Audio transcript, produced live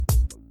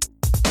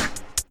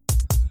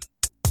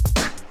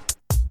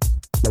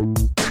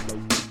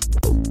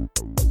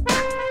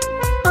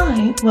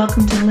Hi,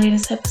 welcome to the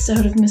latest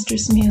episode of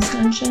Mistress Mia's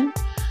Dungeon.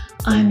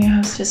 I'm your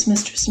hostess,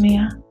 Mistress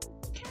Mia,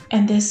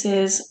 and this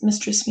is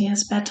Mistress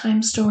Mia's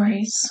Bedtime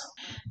Stories.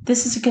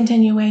 This is a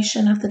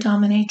continuation of the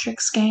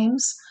Dominatrix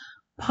games,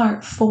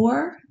 Part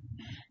 4.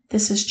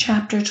 This is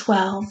Chapter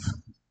 12,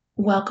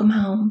 Welcome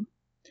Home.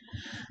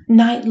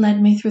 Night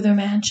led me through their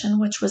mansion,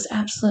 which was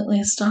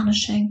absolutely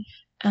astonishing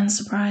and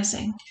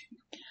surprising.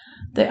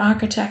 The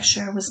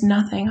architecture was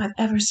nothing I've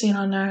ever seen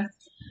on Earth.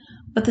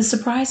 But the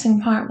surprising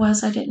part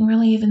was I didn't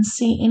really even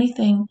see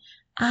anything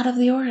out of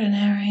the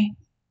ordinary.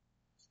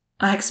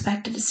 I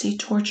expected to see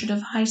torture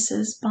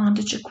devices,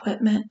 bondage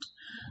equipment,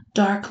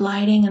 dark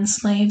lighting, and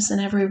slaves in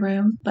every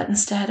room, but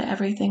instead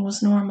everything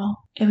was normal.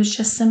 It was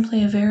just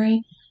simply a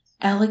very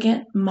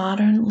elegant,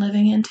 modern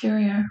living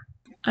interior.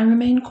 I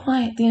remained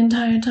quiet the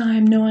entire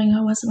time, knowing I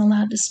wasn't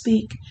allowed to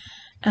speak,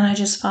 and I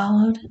just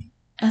followed,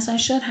 as I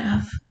should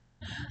have.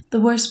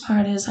 The worst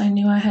part is I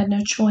knew I had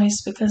no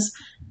choice because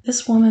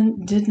this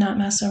woman did not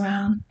mess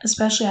around,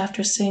 especially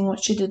after seeing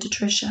what she did to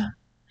Trisha.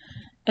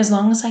 As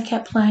long as I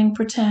kept playing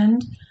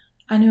pretend,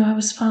 I knew I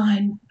was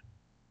fine.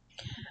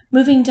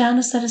 Moving down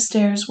a set of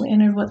stairs, we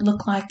entered what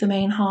looked like the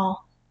main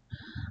hall.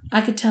 I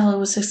could tell it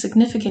was a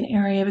significant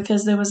area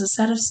because there was a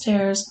set of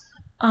stairs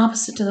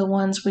opposite to the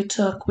ones we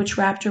took, which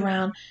wrapped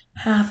around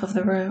half of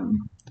the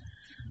room.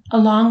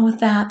 Along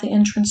with that, the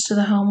entrance to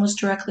the home was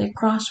directly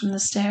across from the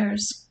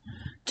stairs.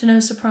 To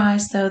no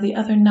surprise, though, the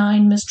other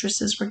 9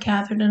 mistresses were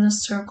gathered in a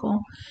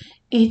circle,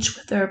 each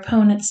with their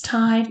opponents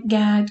tied,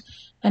 gagged,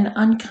 and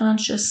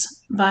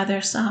unconscious by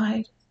their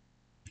side.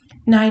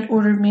 Knight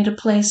ordered me to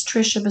place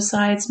Trisha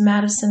beside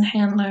Madison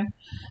Handler,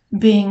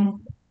 being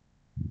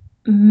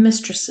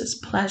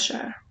Mistress's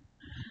pleasure.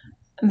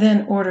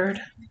 Then ordered,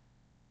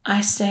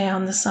 I stay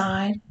on the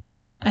side.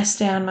 I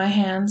stay on my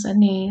hands and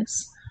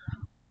knees.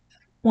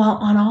 While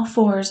on all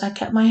fours, I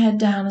kept my head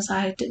down as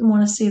I didn't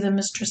want to see the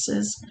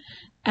mistresses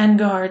and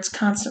guards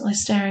constantly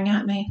staring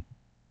at me.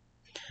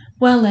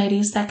 Well,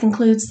 ladies, that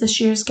concludes this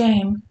year's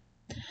game.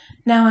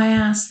 Now I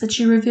ask that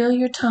you reveal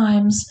your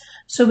times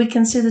so we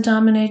can see the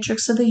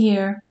dominatrix of the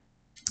year.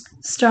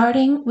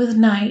 Starting with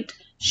Night,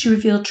 she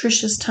revealed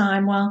Trisha's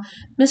time, while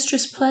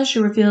Mistress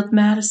Pleasure revealed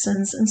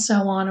Madison's, and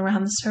so on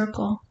around the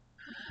circle.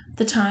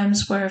 The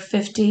times were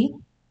 50,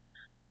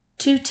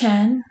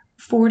 210,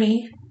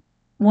 40,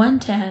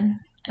 110,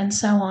 and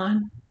so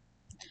on.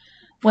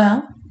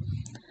 Well,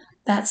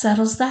 that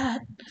settles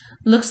that.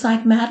 Looks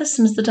like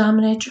Madison's the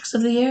dominatrix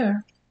of the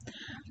year.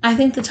 I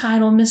think the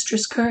title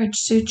Mistress Courage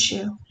suits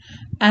you.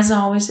 As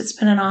always, it's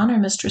been an honor,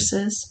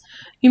 mistresses.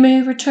 You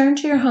may return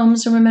to your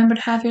homes and remember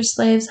to have your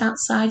slaves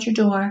outside your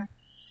door.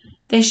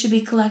 They should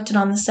be collected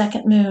on the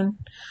second moon.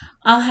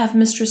 I'll have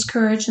Mistress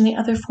Courage and the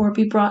other 4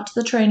 be brought to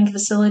the training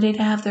facility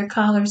to have their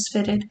collars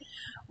fitted,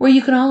 where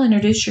you can all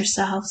introduce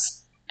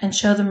yourselves and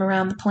show them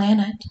around the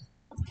planet.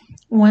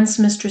 Once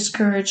Mistress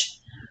Courage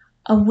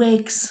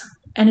awakes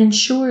and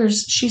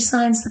ensures she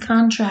signs the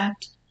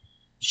contract,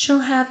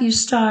 she'll have you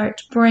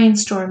start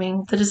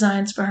brainstorming the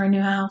designs for her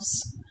new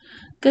house.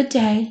 Good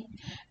day,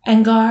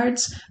 and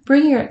guards,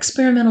 bring your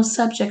experimental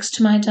subjects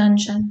to my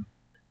dungeon.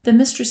 The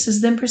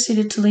mistresses then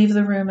proceeded to leave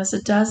the room as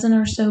a dozen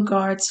or so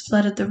guards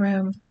flooded the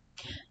room.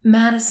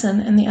 Madison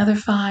and the other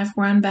 5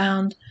 were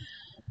unbound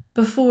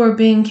before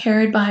being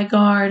carried by a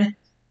guard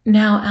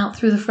now out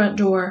through the front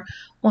door,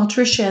 while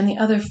Trisha and the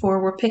other 4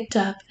 were picked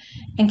up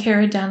and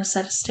carried down a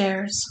set of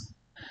stairs.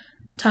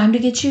 Time to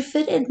get you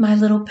fitted, my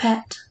little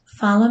pet.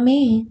 Follow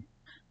me,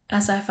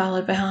 as I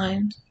followed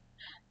behind.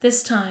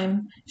 This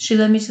time, she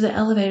led me to the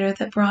elevator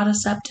that brought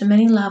us up to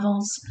many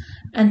levels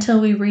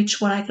until we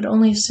reached what I could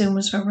only assume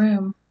was her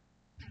room.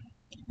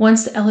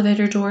 Once the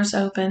elevator doors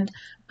opened,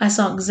 I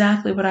saw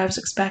exactly what I was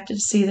expected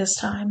to see this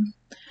time.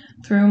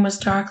 The room was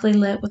darkly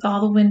lit, with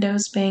all the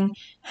windows being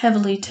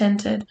heavily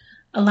tinted,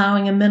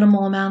 allowing a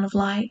minimal amount of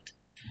light.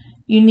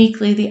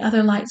 Uniquely, the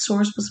other light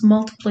source was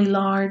multiply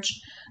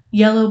large,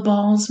 yellow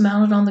balls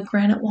mounted on the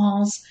granite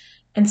walls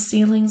and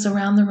ceilings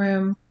around the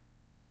room.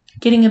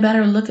 Getting a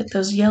better look at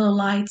those yellow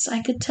lights,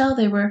 I could tell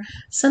they were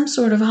some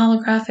sort of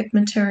holographic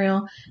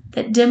material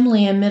that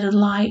dimly emitted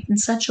light in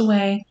such a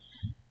way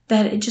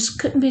that it just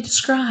couldn't be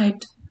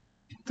described.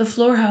 The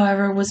floor,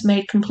 however, was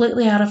made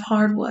completely out of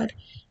hardwood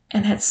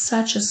and had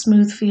such a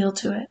smooth feel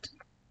to it.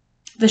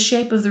 The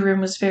shape of the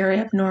room was very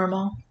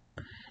abnormal.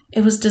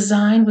 It was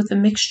designed with a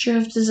mixture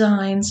of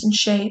designs and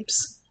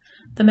shapes.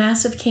 The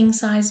massive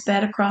king-size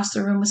bed across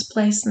the room was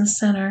placed in the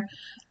center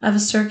of a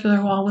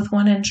circular wall with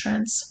one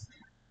entrance.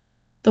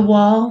 The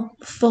wall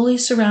fully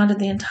surrounded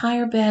the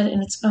entire bed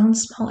in its own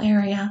small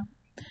area.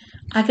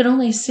 I could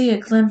only see a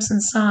glimpse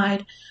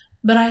inside,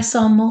 but I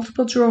saw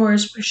multiple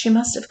drawers where she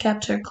must have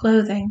kept her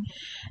clothing,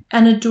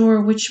 and a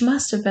door which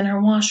must have been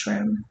her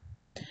washroom.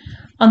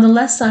 On the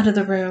left side of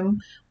the room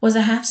was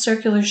a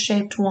half-circular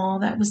shaped wall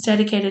that was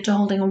dedicated to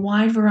holding a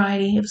wide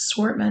variety of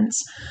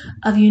assortments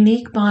of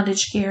unique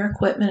bondage gear,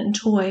 equipment, and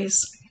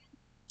toys.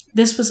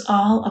 This was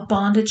all a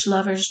bondage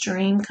lover's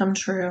dream come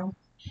true.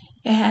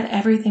 It had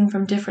everything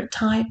from different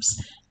types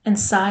and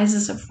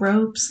sizes of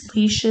ropes,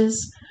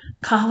 leashes,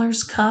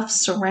 collars,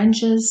 cuffs,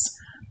 syringes,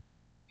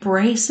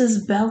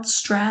 braces, belt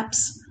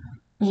straps,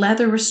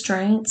 leather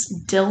restraints,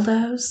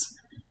 dildos.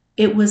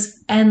 It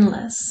was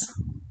endless,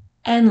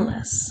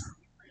 endless.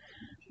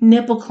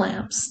 Nipple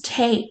clamps,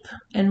 tape,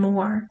 and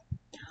more.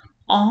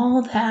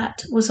 All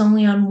that was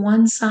only on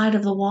one side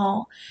of the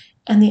wall,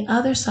 and the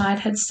other side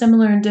had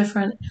similar and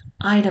different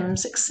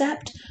items,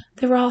 except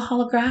they were all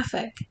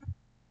holographic.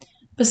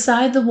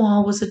 Beside the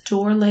wall was a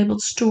door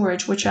labeled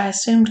storage, which I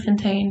assumed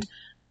contained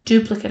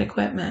duplicate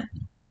equipment.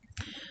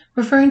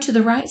 Referring to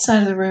the right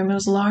side of the room, it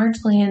was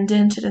largely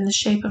indented in the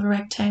shape of a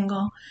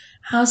rectangle,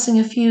 housing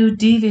a few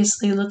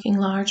deviously looking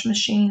large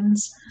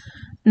machines.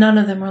 None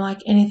of them were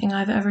like anything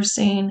I've ever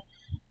seen,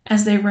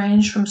 as they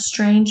ranged from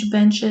strange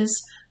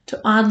benches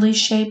to oddly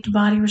shaped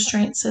body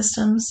restraint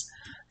systems.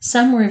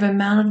 Some were even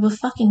mounted with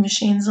fucking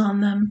machines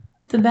on them.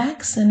 The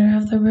back center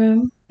of the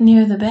room,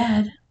 near the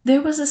bed,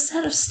 there was a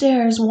set of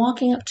stairs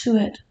walking up to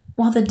it,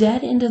 while the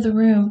dead end of the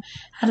room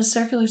had a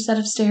circular set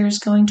of stairs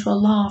going to a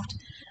loft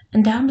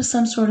and down to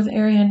some sort of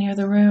area near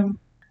the room.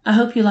 I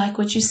hope you like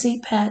what you see,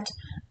 pet.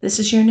 This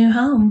is your new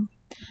home.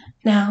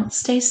 Now,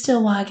 stay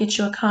still while I get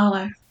you a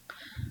collar.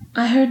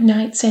 I heard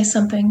Knight say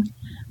something,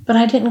 but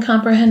I didn't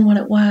comprehend what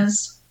it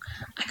was.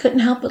 I couldn't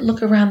help but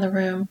look around the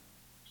room.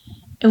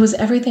 It was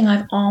everything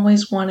I've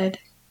always wanted.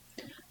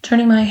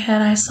 Turning my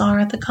head, I saw her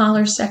at the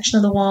collar section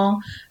of the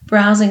wall,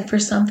 browsing for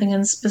something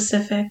in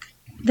specific.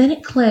 Then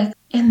it clicked,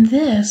 and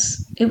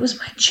it was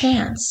my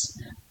chance.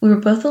 We were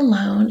both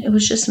alone. It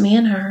was just me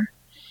and her.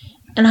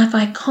 And if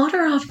I caught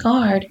her off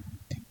guard,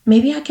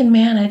 maybe I can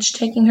manage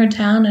taking her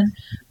down and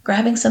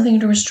grabbing something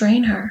to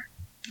restrain her.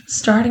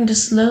 Starting to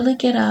slowly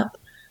get up,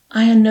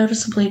 I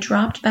unnoticeably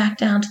dropped back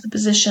down to the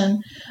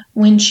position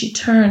when she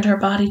turned her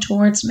body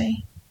towards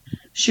me.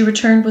 She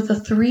returned with a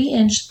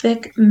 3-inch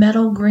thick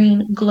metal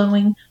green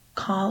glowing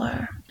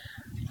collar.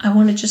 I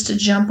wanted just to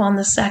jump on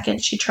the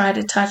second she tried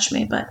to touch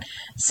me, but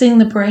seeing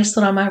the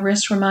bracelet on my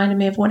wrist reminded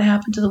me of what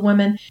happened to the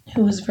woman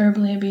who was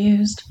verbally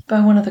abused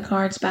by one of the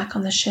guards back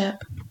on the ship.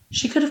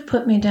 She could have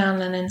put me down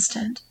in an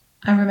instant.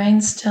 I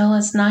remained still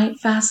as Knight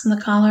fastened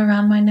the collar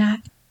around my neck.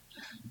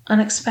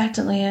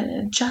 Unexpectedly, it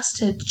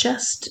adjusted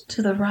just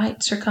to the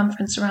right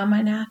circumference around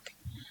my neck.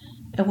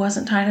 It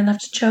wasn't tight enough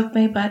to choke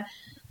me, but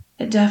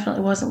it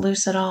definitely wasn't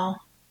loose at all.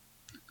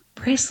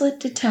 Bracelet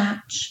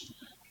detach,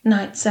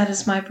 Knight said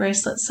as my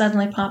bracelet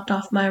suddenly popped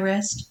off my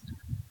wrist.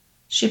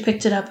 She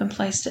picked it up and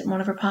placed it in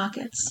one of her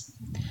pockets.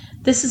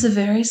 This is a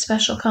very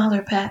special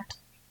collar, pet.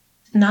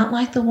 Not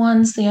like the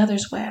ones the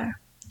others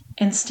wear.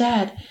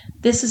 Instead,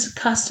 this is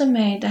custom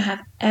made to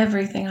have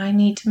everything I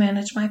need to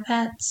manage my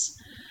pets.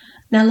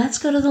 Now let's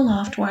go to the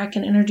loft where I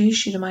can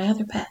introduce you to my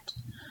other pet.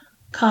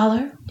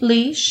 Collar,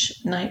 leash,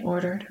 Knight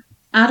ordered.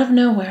 Out of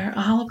nowhere,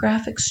 a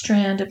holographic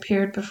strand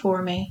appeared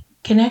before me,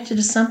 connected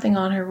to something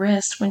on her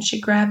wrist when she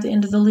grabbed the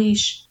end of the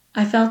leash.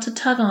 I felt a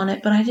tug on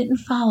it, but I didn't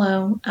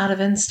follow out of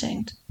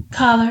instinct.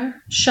 Collar,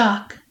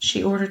 shock,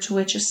 she ordered, to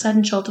which a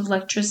sudden jolt of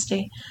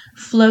electricity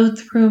flowed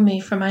through me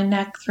from my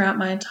neck throughout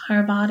my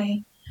entire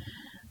body.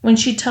 When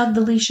she tugged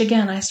the leash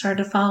again, I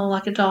started to follow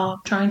like a dog,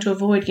 trying to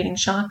avoid getting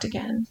shocked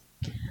again.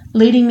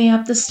 Leading me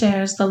up the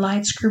stairs, the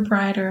lights grew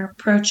brighter,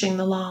 approaching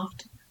the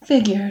loft.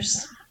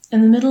 Figures.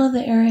 In the middle of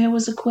the area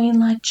was a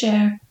queen-like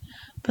chair,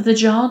 but the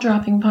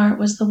jaw-dropping part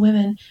was the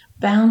woman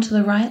bound to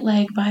the right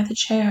leg by the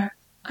chair.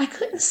 I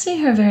couldn't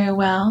see her very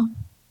well,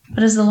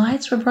 but as the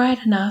lights were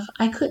bright enough,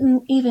 I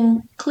couldn't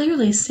even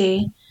clearly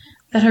see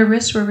that her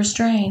wrists were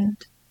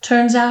restrained.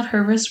 Turns out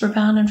her wrists were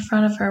bound in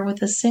front of her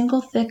with a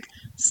single thick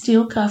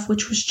steel cuff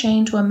which was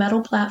chained to a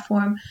metal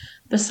platform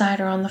beside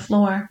her on the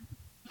floor.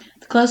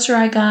 The closer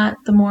I got,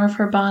 the more of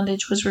her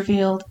bondage was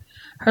revealed.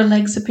 Her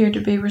legs appeared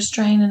to be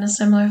restrained in a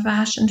similar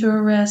fashion to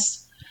her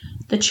wrists.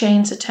 The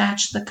chains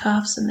attached the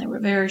cuffs, and they were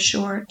very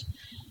short,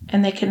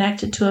 and they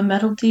connected to a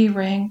metal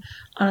D-ring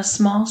on a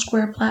small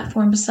square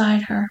platform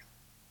beside her.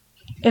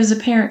 It was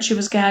apparent she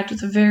was gagged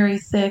with a very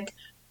thick,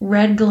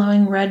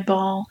 glowing red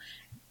ball,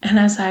 and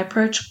as I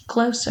approached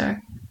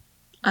closer,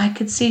 I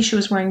could see she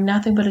was wearing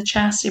nothing but a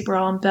chastity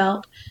bra and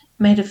belt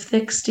made of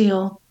thick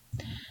steel.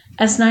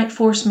 As Knight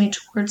forced me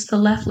towards the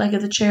left leg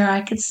of the chair,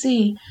 I could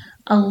see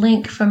a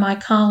link from my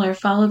collar,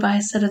 followed by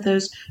a set of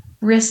those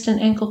wrist and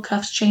ankle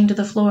cuffs chained to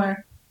the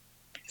floor.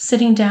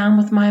 Sitting down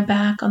with my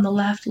back on the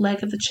left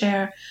leg of the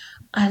chair,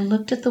 I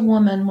looked at the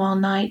woman while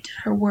Knight did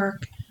her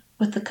work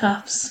with the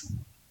cuffs.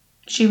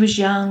 She was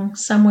young,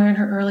 somewhere in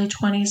her early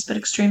 20s, but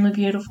extremely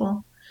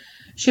beautiful.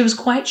 She was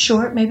quite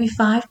short, maybe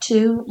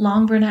 5'2",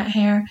 long brunette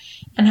hair,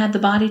 and had the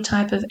body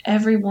type of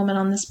every woman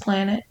on this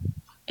planet.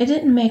 It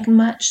didn't make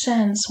much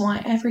sense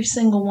why every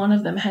single one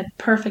of them had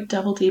perfect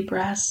double-D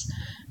breasts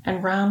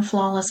and round,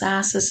 flawless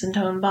asses and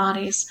toned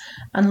bodies,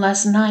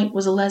 unless Knight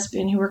was a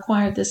lesbian who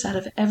required this out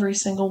of every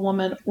single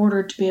woman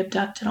ordered to be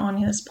abducted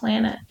on this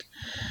planet.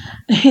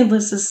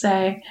 Needless to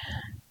say,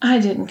 I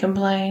didn't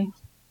complain.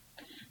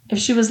 If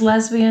she was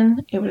lesbian,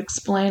 it would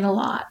explain a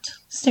lot.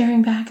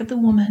 Staring back at the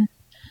woman,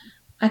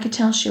 I could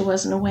tell she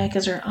wasn't awake,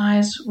 as her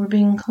eyes were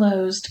being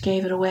closed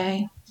gave it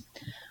away.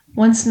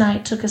 Once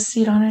Knight took a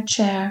seat on her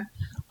chair,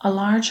 a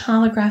large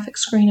holographic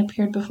screen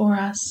appeared before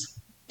us.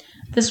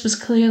 This was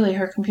clearly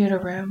her computer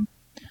room.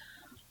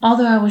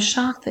 Although I was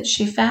shocked that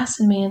she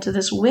fastened me into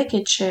this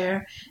wicked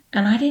chair,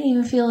 and I didn't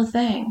even feel a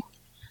thing.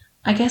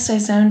 I guess I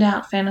zoned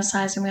out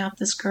fantasizing about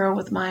this girl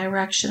with my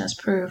erection as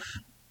proof.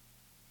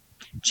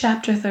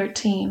 Chapter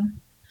 13.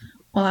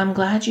 Well, I'm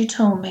glad you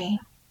told me.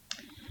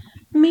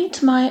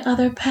 Meet my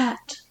other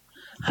pet.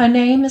 Her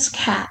name is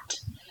Cat,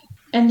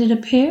 and it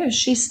appears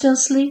she's still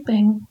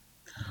sleeping.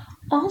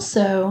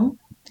 Also,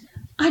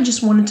 I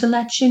just wanted to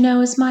let you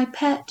know as my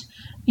pet,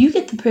 you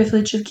get the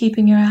privilege of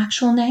keeping your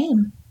actual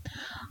name.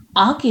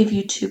 I'll give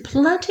you two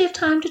plenty of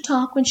time to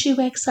talk when she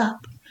wakes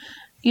up.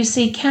 You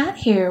see, Cat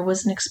here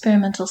was an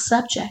experimental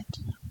subject,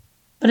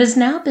 but has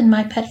now been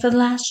my pet for the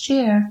last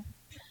year.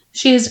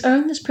 She has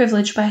earned this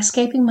privilege by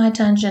escaping my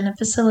dungeon and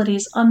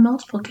facilities on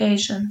multiple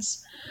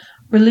occasions,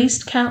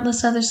 released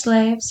countless other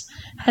slaves,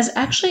 has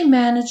actually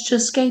managed to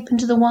escape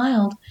into the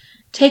wild,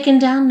 taken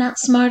down and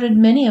outsmarted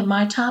many of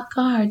my top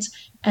guards,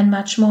 and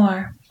much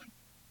more.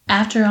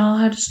 After all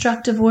her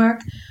destructive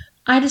work,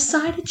 I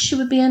decided she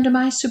would be under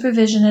my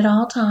supervision at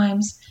all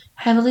times,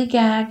 heavily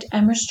gagged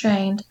and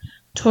restrained,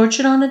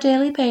 tortured on a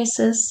daily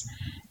basis,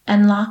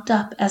 and locked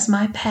up as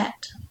my pet.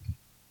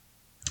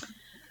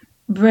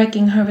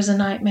 Breaking her was a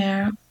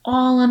nightmare,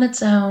 all on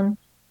its own,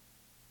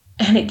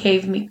 and it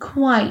gave me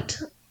quite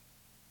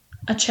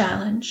a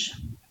challenge.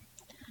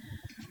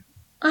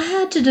 I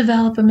had to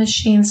develop a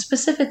machine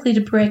specifically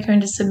to break her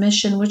into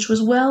submission, which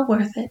was well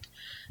worth it,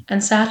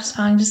 and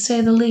satisfying to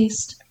say the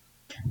least.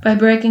 By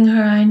breaking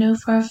her, I know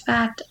for a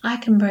fact I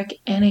can break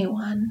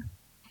anyone.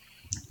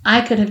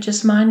 I could have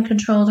just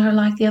mind-controlled her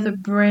like the other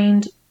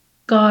brained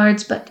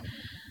guards, but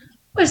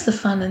where's the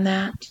fun in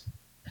that?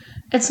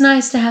 It's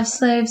nice to have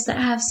slaves that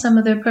have some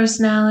of their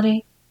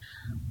personality.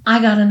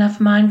 I got enough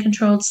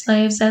mind-controlled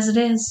slaves as it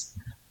is.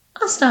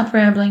 I'll stop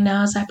rambling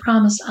now, as I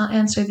promise I'll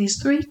answer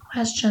these 3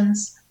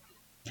 questions.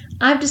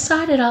 I've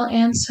decided I'll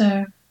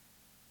answer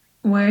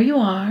where you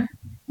are,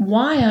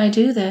 why I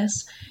do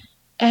this,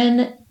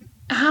 and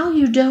how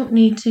you don't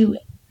need to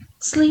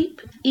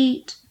sleep,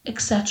 eat,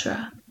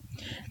 etc.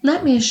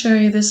 Let me assure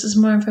you this is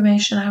more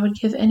information I would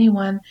give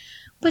anyone,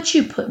 but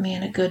you put me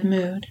in a good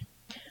mood.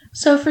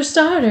 So for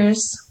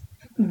starters,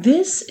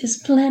 this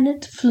is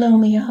planet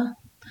Flomia,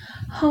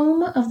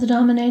 home of the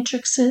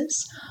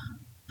dominatrixes,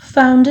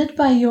 founded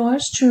by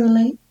yours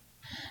truly.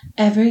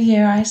 Every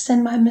year I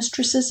send my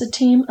mistresses a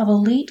team of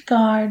elite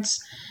guards,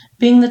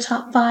 being the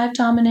top 5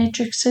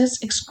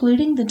 dominatrixes,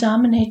 excluding the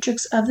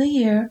dominatrix of the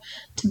year,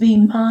 to be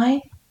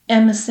my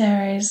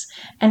emissaries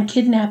and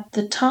kidnap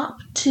the top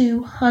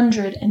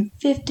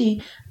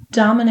 250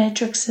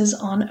 dominatrixes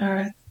on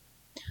Earth.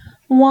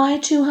 Why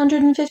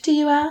 250,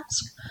 you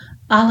ask?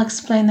 I'll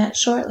explain that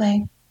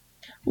shortly.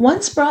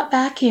 Once brought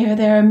back here,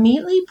 they are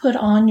immediately put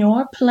on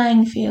your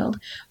playing field,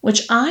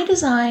 which I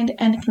designed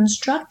and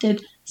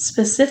constructed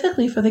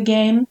specifically for the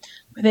game,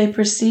 where they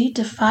proceed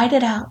to fight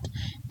it out,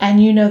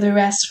 and you know the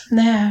rest from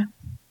there.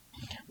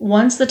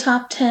 Once the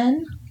top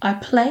 10 are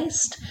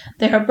placed,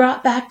 they are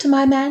brought back to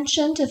my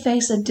mansion to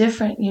face a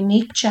different,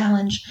 unique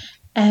challenge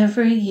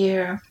every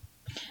year.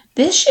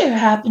 This year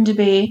happened to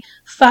be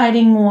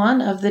fighting one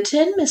of the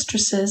 10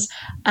 mistresses,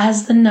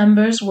 as the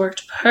numbers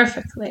worked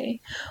perfectly,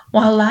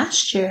 while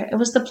last year it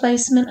was the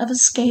placement of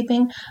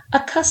escaping a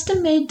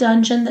custom-made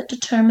dungeon that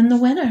determined the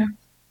winner.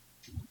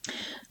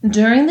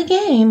 During the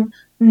game,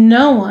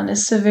 no one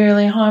is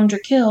severely harmed or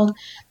killed,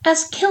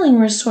 as killing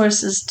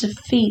resources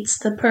defeats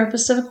the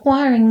purpose of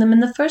acquiring them in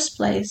the first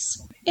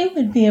place. It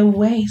would be a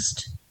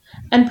waste,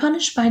 and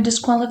punished by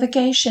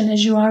disqualification,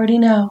 as you already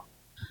know.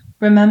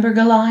 Remember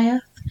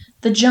Goliath,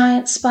 the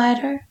giant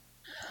spider?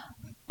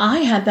 I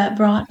had that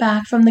brought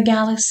back from the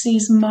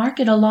galaxy's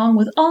market along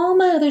with all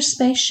my other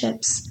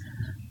spaceships,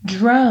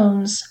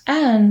 drones,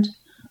 and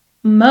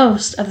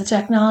most of the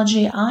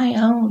technology I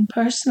own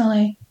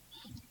personally.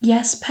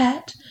 Yes,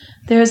 pet,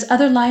 there is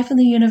other life in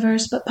the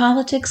universe, but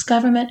politics,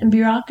 government, and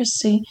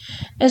bureaucracy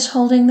is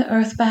holding the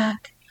Earth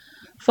back.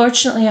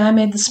 Fortunately, I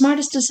made the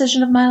smartest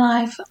decision of my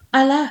life.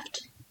 I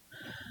left.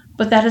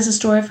 But that is a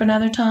story for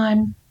another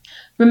time.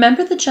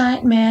 Remember the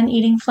giant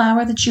man-eating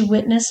flower that you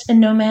witnessed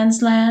in No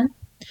Man's Land?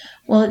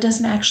 Well, it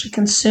doesn't actually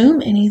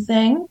consume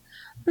anything,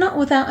 not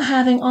without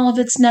having all of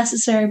its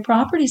necessary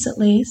properties at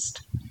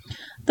least.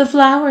 The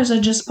flowers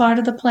are just part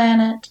of the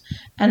planet,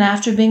 and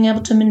after being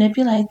able to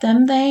manipulate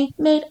them, they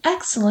made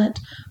excellent,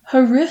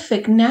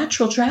 horrific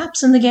natural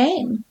traps in the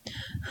game.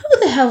 Who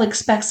the hell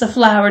expects a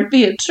flower to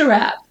be a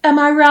trap? Am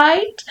I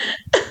right?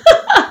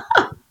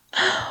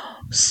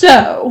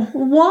 So,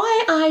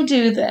 why I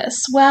do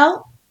this?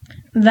 Well,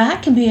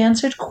 that can be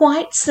answered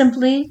quite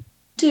simply,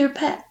 dear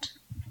pet.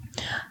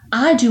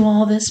 I do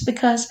all this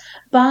because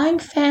buying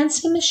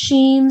fancy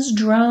machines,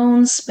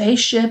 drones,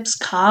 spaceships,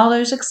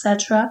 collars,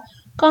 etc.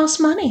 costs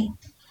money.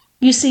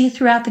 You see,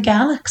 throughout the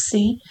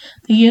galaxy,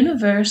 the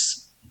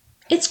universe,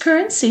 its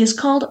currency is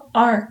called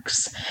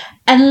ARCs.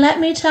 And let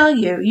me tell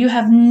you, you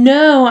have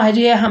no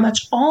idea how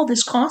much all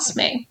this costs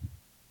me.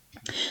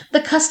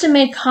 The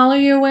custom-made collar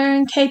you're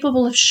wearing,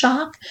 capable of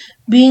shock,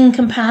 being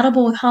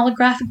compatible with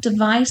holographic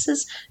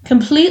devices,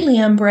 completely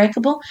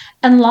unbreakable,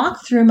 and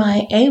locked through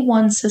my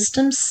A1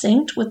 system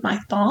synced with my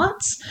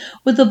thoughts,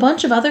 with a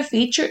bunch of other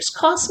features,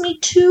 cost me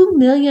 2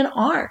 million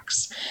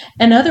ARCs.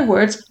 In other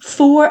words,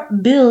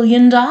 $4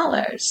 billion.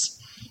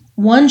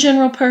 One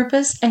general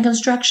purpose and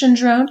construction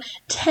drone,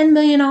 10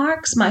 million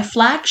ARCs. My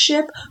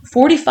flagship,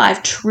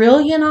 45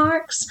 trillion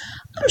ARCs.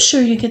 I'm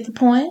sure you get the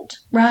point,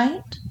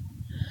 right?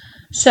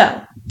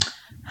 So,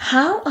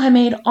 how I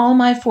made all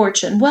my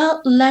fortune?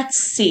 Well, let's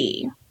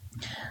see.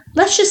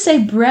 Let's just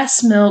say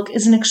breast milk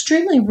is an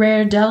extremely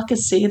rare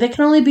delicacy that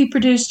can only be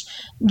produced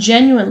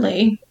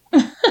genuinely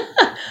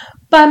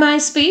by my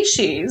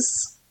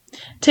species.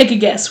 Take a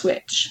guess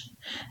which.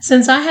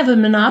 Since I have a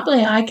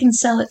monopoly, I can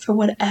sell it for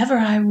whatever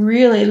I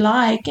really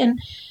like. And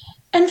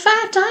in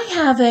fact, I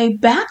have a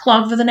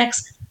backlog for the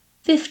next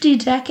 50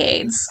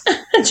 decades.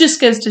 It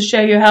just goes to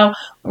show you how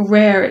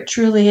rare it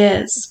truly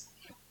is.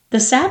 The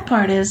sad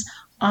part is,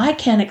 I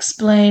can't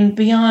explain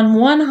beyond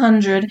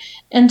 100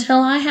 until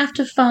I have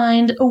to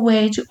find a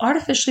way to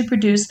artificially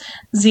produce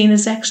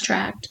Zenus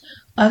extract.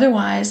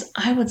 Otherwise,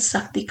 I would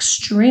suck the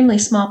extremely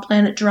small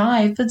planet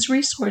dry of its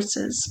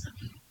resources.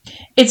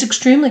 It's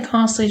extremely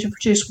costly to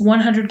produce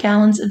 100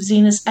 gallons of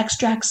Zenus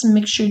extracts and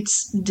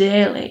mixtures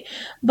daily,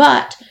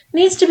 but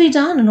needs to be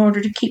done in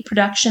order to keep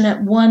production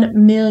at 1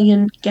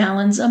 million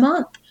gallons a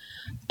month.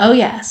 Oh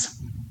yes.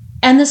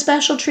 And the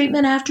special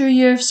treatment after a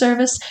year of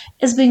service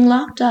is being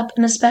locked up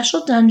in a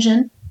special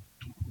dungeon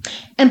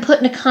and put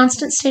in a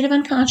constant state of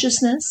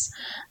unconsciousness,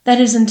 that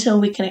is until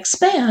we can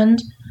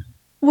expand,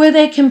 where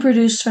they can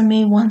produce from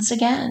me once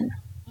again.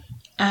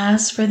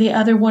 As for the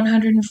other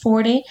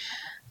 140,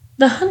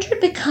 the 100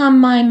 become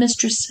my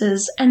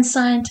mistresses and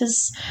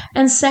scientists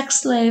and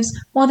sex slaves,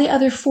 while the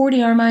other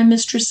 40 are my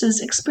mistresses,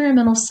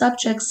 experimental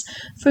subjects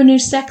for new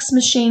sex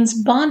machines,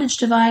 bondage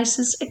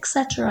devices,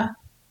 etc.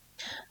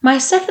 My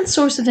second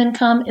source of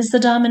income is the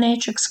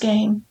dominatrix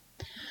game,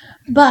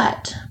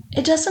 but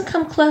it doesn't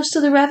come close to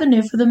the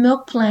revenue for the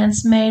milk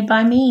plants made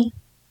by me.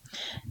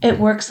 It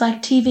works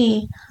like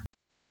TV.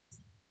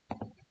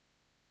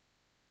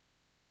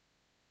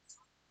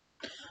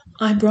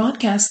 I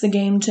broadcast the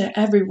game to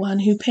everyone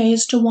who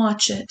pays to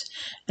watch it,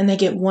 and they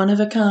get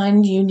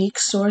one-of-a-kind, unique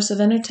source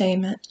of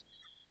entertainment,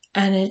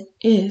 and it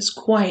is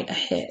quite a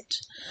hit.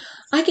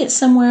 I get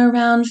somewhere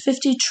around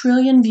 50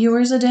 trillion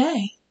viewers a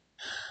day.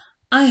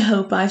 I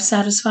hope I've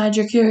satisfied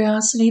your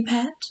curiosity,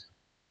 pet.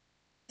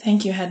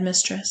 Thank you,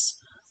 headmistress,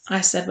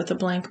 I said with a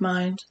blank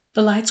mind.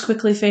 The lights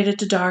quickly faded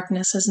to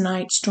darkness as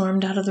night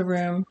stormed out of the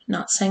room,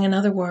 not saying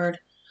another word,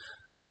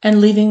 and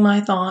leaving my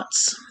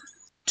thoughts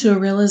to a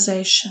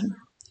realization.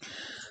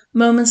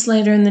 Moments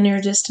later, in the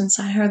near distance,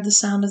 I heard the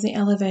sound of the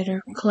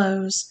elevator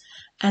close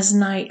as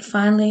Night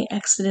finally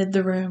exited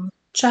the room.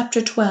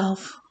 Chapter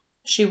 12.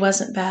 She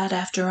wasn't bad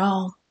after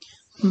all.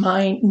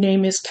 My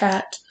name is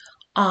Cat.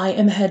 I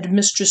am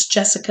Headmistress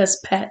Jessica's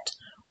pet.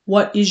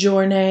 What is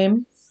your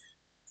name?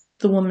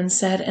 The woman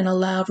said in a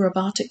loud,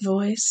 robotic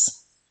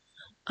voice.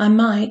 I'm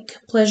Mike.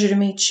 Pleasure to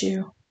meet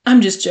you.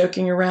 I'm just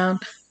joking around.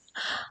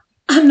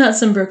 I'm not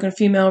some broken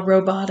female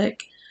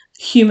robotic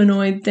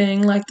humanoid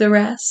thing like the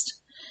rest.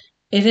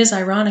 It is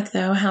ironic,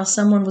 though, how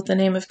someone with the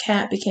name of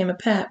Cat became a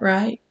pet,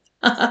 right?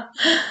 But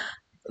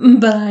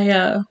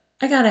I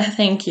gotta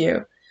thank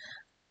you.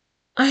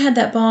 I had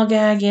that ball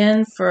gag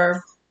in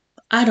for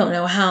I don't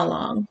know how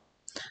long.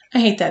 I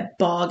hate that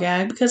ball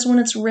gag because when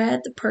it's red,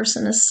 the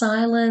person is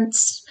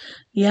silenced.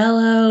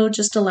 Yellow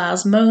just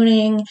allows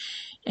moaning,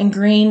 and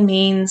green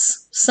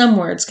means some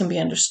words can be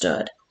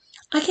understood.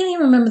 I can't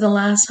even remember the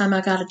last time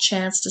I got a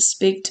chance to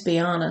speak, to be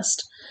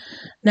honest.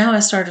 Now I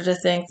started to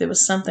think there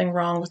was something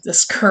wrong with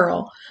this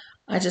girl.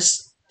 I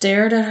just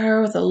stared at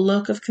her with a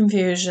look of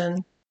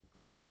confusion.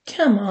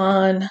 Come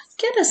on,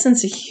 get a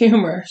sense of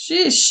humor.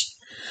 Sheesh.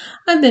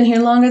 I've been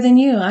here longer than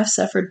you. I've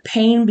suffered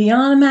pain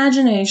beyond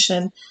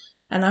imagination,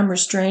 and I'm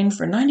restrained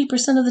for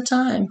 90% of the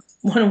time,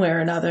 one way or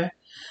another.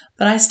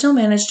 But I still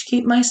manage to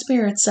keep my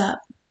spirits up.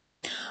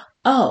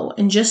 Oh,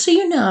 and just so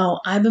you know,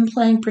 I've been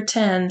playing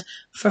pretend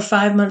for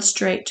 5 months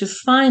straight to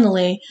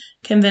finally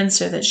convince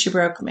her that she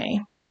broke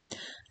me.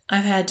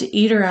 I've had to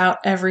eat her out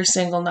every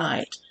single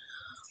night.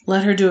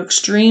 Let her do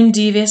extreme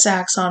devious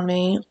acts on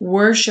me,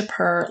 worship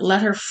her,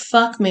 let her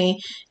fuck me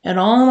in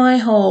all my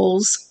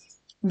holes,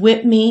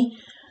 whip me,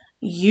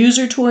 use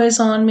her toys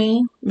on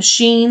me,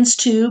 machines,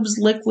 tubes,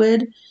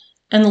 liquid,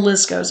 and the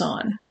list goes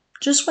on.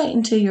 Just wait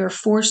until you're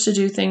forced to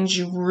do things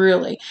you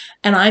really,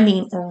 and I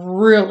mean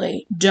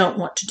really, don't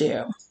want to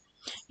do.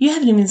 You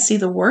haven't even seen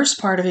the worst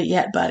part of it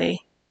yet,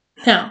 buddy.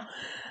 Now,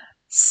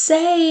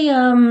 say,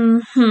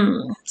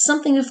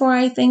 something before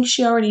I think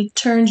she already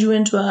turned you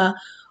into a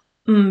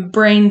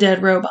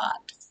brain-dead robot.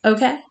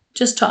 Okay?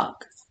 Just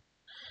talk.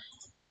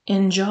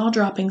 In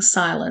jaw-dropping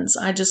silence,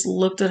 I just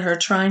looked at her,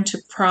 trying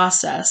to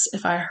process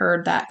if I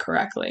heard that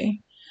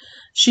correctly.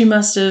 She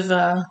must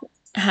have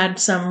had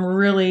some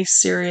really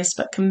serious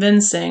but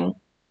convincing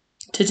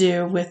to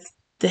do with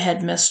the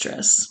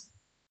headmistress.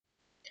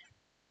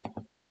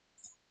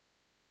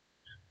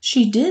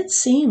 She did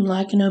seem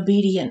like an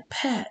obedient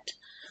pet.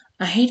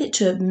 I hated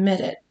to admit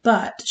it,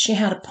 but she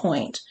had a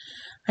point.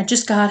 I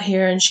just got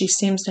here and she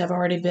seems to have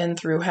already been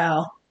through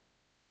hell.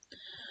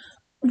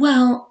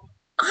 Well,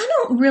 I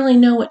don't really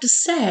know what to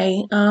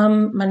say.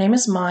 My name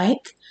is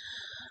Mike.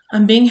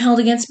 I'm being held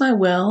against my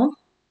will.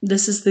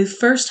 This is the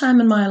first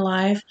time in my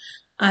life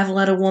I've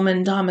let a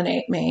woman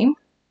dominate me.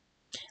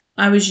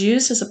 I was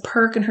used as a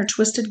perk in her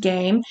twisted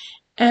game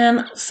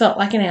and felt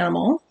like an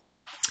animal.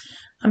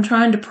 I'm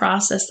trying to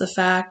process the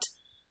fact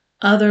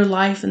other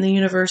life in the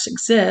universe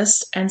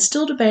exists and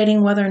still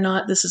debating whether or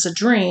not this is a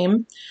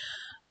dream.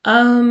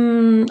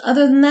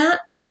 Other than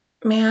that,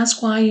 may I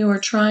ask why you are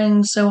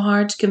trying so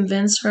hard to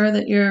convince her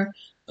that you're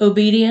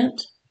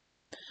obedient?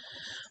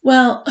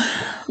 Well,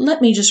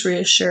 let me just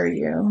reassure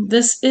you,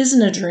 this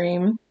isn't a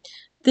dream.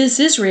 This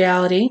is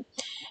reality,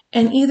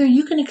 and either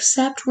you can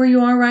accept where you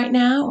are right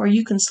now, or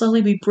you can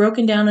slowly be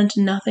broken down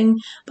into nothing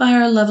by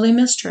our lovely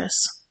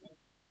mistress.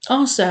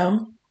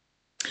 Also,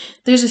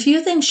 there's a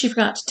few things she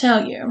forgot to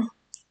tell you.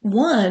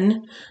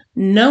 1,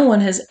 no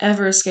one has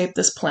ever escaped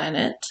this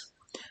planet.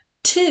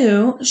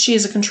 2, she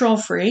is a control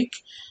freak,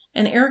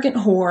 an arrogant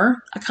whore,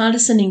 a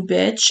condescending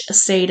bitch, a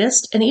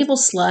sadist, an evil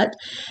slut,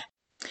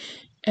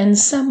 and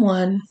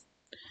someone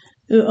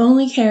who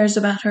only cares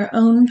about her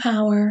own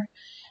power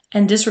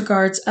and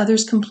disregards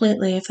others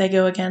completely if they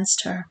go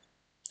against her.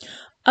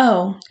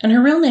 Oh, and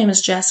her real name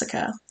is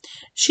Jessica.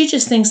 She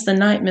just thinks the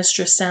night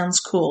mistress sounds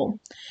cool.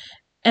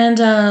 And,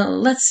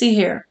 let's see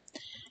here.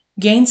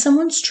 Gain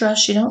someone's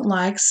trust you don't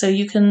like so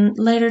you can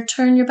later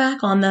turn your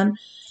back on them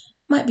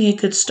might be a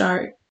good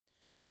start.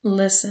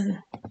 Listen,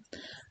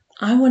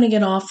 I want to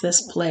get off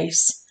this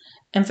place,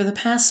 and for the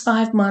past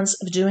 5 months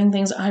of doing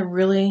things I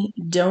really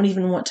don't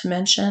even want to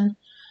mention,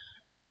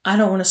 I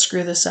don't want to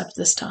screw this up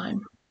this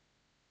time.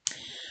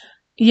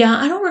 Yeah,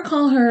 I don't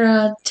recall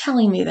her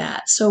telling me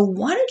that, so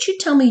why don't you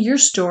tell me your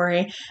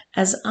story,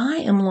 as I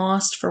am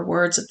lost for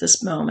words at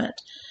this moment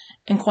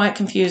and quite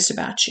confused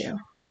about you.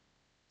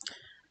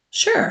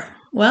 Sure.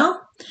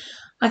 Well,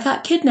 I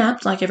got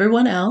kidnapped like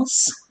everyone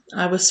else.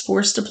 I was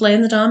forced to play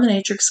in the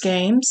dominatrix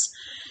games,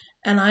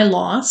 and I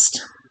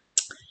lost,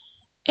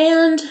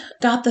 and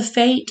got the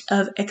fate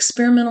of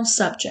experimental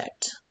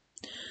subject.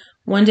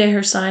 One day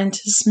her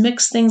scientists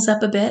mixed things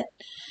up a bit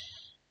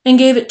and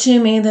gave it to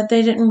me that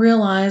they didn't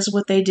realize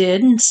what they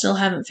did and still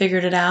haven't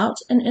figured it out,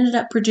 and ended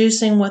up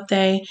producing what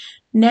they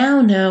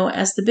now know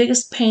as the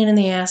biggest pain in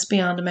the ass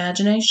beyond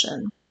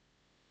imagination.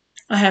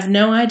 I have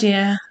no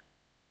idea,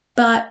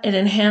 but it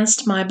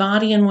enhanced my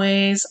body in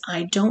ways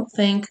I don't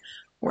think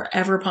were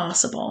ever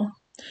possible.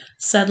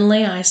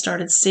 Suddenly, I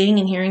started seeing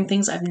and hearing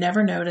things I've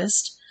never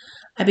noticed.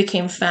 I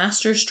became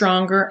faster,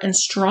 stronger, and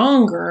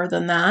stronger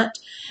than that,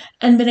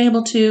 and been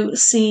able to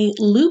see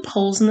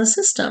loopholes in the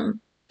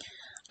system.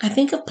 I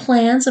think of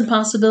plans and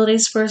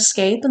possibilities for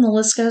escape, and the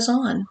list goes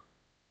on.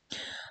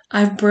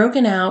 I've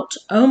broken out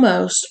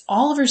almost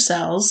all of her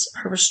cells,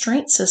 her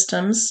restraint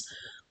systems,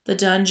 the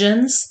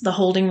dungeons, the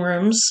holding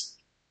rooms.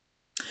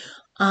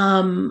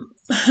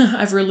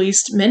 I've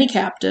released many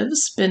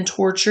captives, been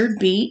tortured,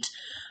 beat,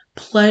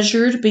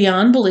 pleasured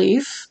beyond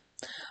belief,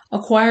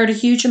 acquired a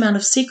huge amount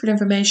of secret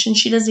information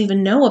she doesn't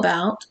even know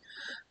about,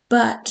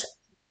 but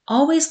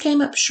always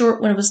came up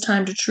short when it was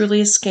time to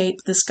truly escape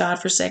this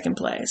godforsaken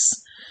place.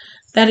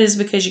 That is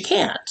because you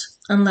can't,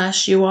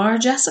 unless you are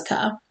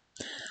Jessica.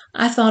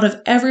 I thought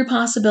of every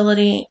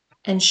possibility,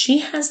 and she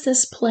has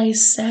this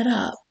place set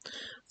up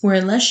where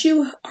unless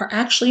you are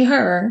actually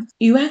her,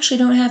 you actually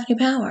don't have any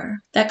power.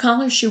 That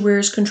collar she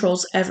wears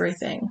controls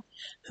everything.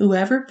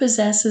 Whoever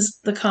possesses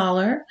the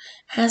collar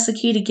has the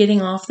key to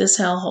getting off this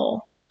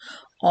hellhole.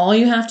 All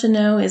you have to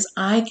know is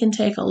I can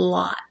take a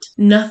lot.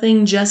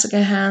 Nothing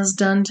Jessica has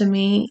done to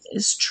me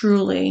is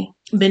truly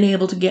been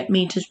able to get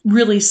me to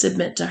really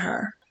submit to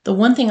her. The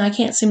one thing I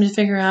can't seem to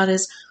figure out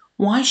is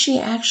why she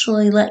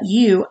actually let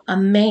you, a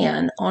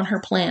man, on her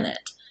planet.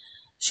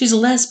 She's a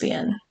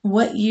lesbian.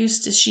 What use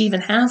does she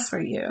even have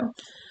for you?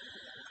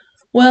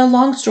 Well,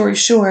 long story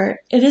short,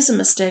 it is a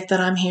mistake that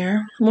I'm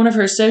here. One of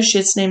her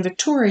associates named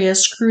Victoria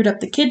screwed up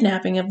the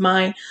kidnapping of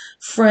my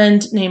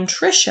friend named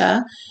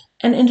Trisha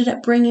and ended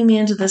up bringing me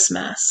into this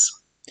mess.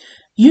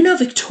 You know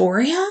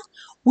Victoria?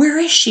 Where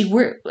is she?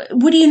 What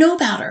do you know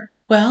about her?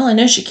 Well, I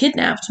know she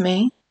kidnapped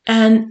me.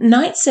 And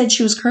Knight said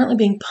she was currently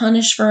being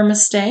punished for her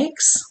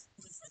mistakes.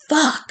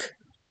 Fuck.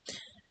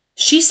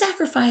 She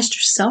sacrificed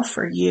herself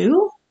for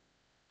you?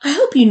 I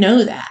hope you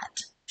know that.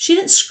 She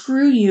didn't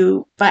screw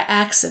you by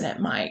accident,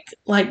 Mike.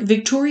 Like,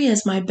 Victoria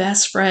is my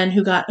best friend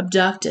who got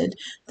abducted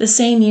the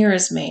same year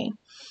as me.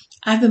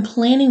 I've been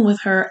planning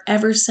with her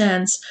ever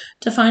since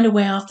to find a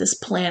way off this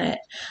planet.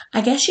 I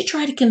guess she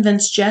tried to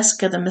convince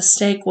Jessica the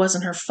mistake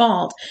wasn't her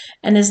fault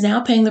and is now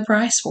paying the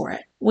price for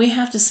it. We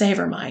have to save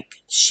her, Mike.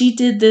 She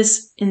did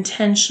this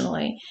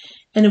intentionally,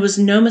 and it was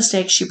no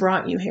mistake she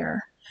brought you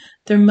here.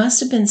 There must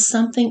have been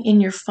something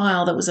in your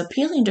file that was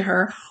appealing to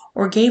her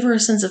or gave her a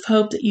sense of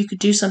hope that you could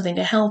do something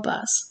to help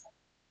us.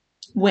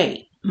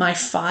 Wait, my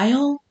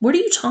file? What are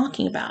you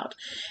talking about?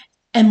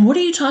 And what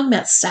are you talking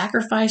about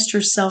sacrificed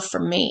herself for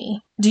me?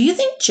 Do you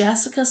think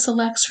Jessica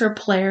selects her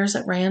players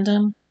at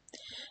random?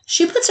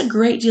 She puts a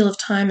great deal of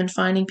time in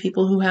finding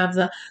people who have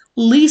the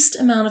least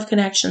amount of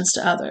connections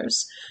to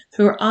others,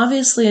 who are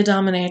obviously a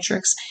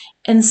dominatrix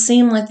and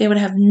seem like they would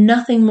have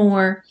nothing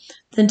more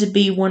than to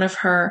be one of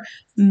her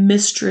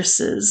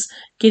mistresses,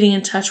 getting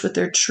in touch with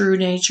their true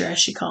nature, as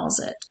she calls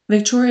it.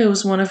 Victoria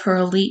was one of her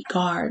elite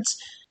guards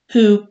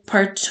who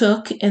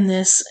partook in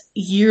this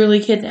yearly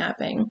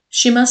kidnapping.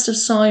 She must have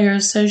saw your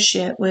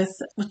associate with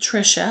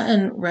Trisha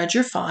and read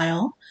your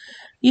file.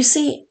 You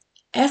see,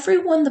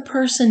 everyone the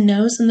person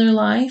knows in their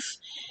life,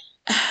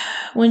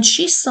 when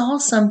she saw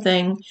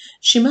something,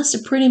 she must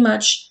have pretty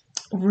much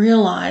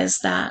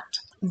realized that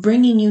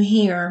bringing you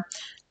here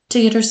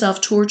to get herself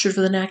tortured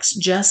for the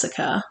next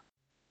Jessica.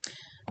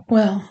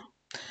 Well,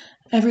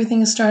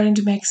 everything is starting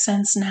to make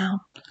sense now,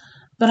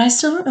 but I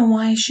still don't know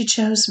why she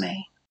chose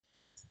me.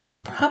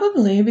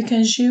 Probably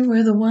because you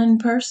were the one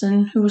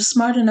person who was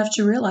smart enough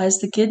to realize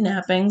the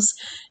kidnappings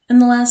in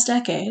the last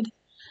decade.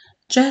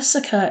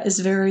 Jessica is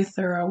very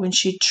thorough when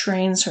she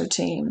trains her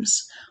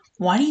teams.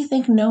 Why do you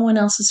think no one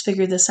else has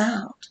figured this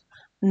out?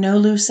 No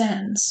loose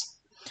ends.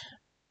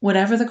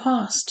 Whatever the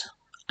cost.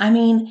 I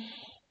mean,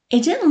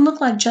 it didn't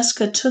look like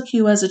Jessica took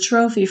you as a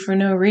trophy for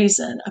no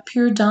reason. A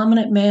pure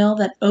dominant male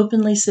that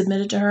openly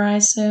submitted to her, I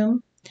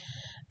assume.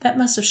 That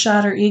must have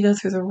shot her ego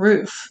through the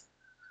roof.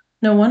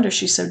 No wonder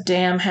she's so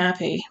damn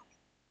happy.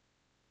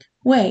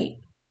 Wait,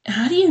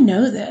 how do you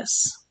know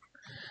this?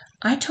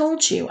 I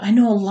told you, I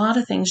know a lot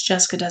of things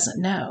Jessica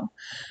doesn't know.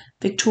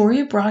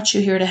 Victoria brought you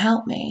here to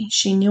help me.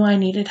 She knew I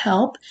needed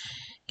help.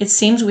 It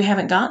seems we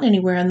haven't gotten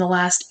anywhere in the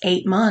last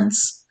 8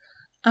 months.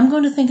 I'm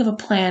going to think of a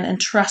plan, and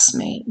trust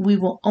me, we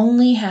will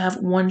only have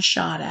one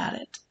shot at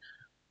it.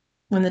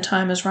 When the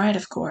time is right,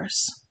 of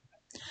course.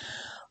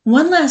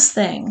 One last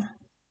thing.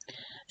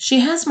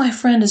 She has my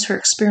friend as her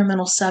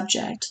experimental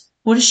subject.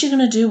 What is she going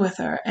to do with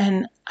her?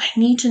 And I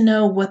need to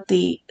know what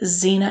the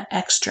Xena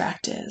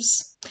extract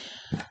is.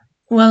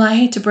 Well, I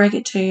hate to break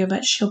it to you,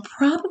 but she'll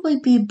probably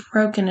be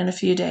broken in a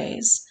few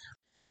days.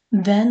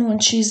 Then, when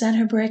she's at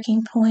her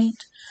breaking point,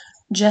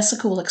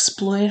 Jessica will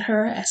exploit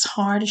her as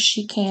hard as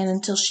she can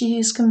until she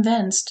is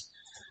convinced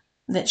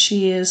that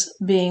she is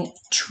being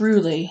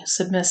truly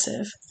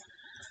submissive.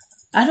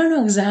 I don't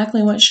know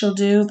exactly what she'll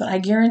do, but I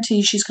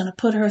guarantee she's going to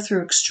put her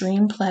through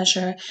extreme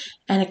pleasure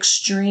and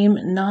extreme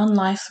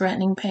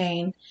non-life-threatening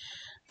pain.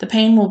 The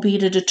pain will be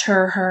to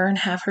deter her and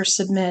have her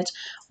submit,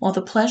 while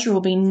the pleasure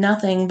will be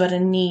nothing but a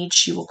need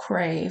she will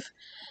crave.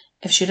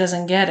 If she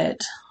doesn't get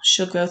it,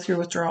 she'll go through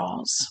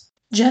withdrawals.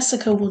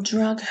 Jessica will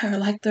drug her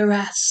like the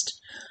rest.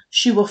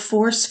 She will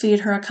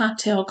force-feed her a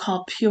cocktail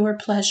called pure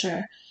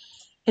pleasure.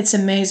 It's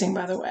amazing,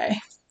 by the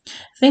way.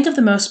 Think of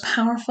the most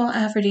powerful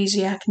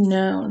aphrodisiac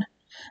known.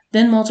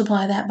 Then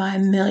multiply that by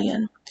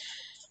 1,000,000.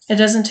 It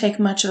doesn't take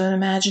much of an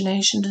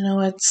imagination to know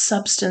a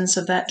substance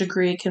of that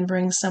degree can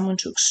bring someone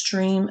to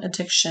extreme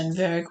addiction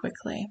very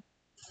quickly.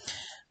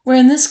 Where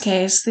in this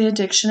case, the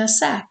addiction is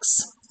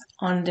sex.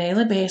 On a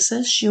daily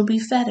basis, she'll be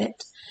fed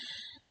it.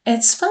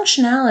 Its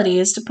functionality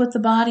is to put the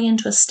body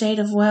into a state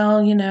of,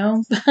 well,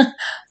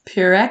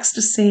 pure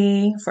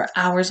ecstasy for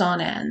hours on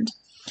end.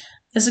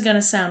 This is going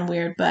to sound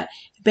weird, but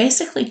it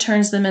basically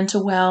turns them into,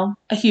 well,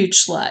 a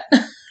huge slut.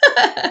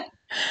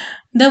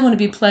 They'll want to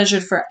be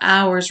pleasured for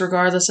hours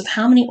regardless of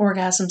how many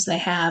orgasms they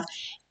have.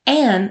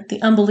 And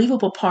the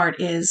unbelievable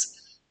part is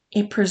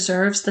it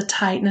preserves the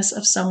tightness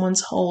of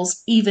someone's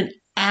holes even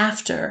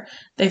after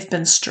they've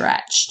been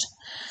stretched.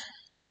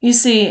 You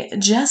see,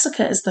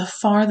 Jessica is the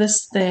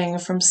farthest thing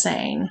from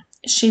sane.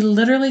 She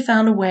literally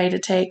found a way to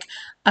take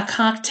a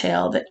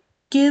cocktail that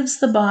gives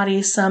the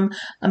body some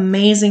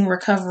amazing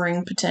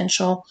recovering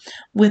potential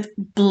with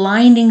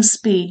blinding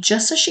speed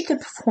just so she could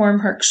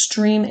perform her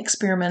extreme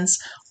experiments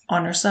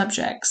on her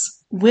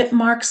subjects. Whip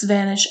marks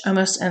vanish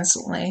almost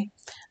instantly.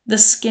 The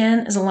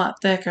skin is a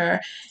lot thicker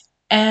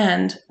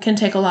and can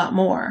take a lot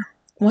more.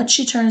 Once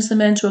she turns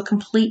them into a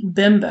complete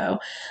bimbo,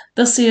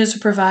 they'll see her as a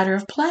provider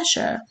of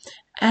pleasure,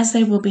 as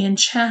they will be in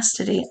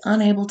chastity,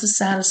 unable to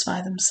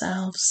satisfy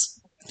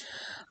themselves.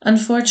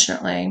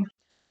 Unfortunately,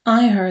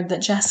 I heard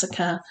that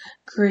Jessica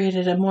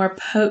created a more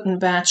potent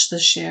batch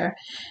this year,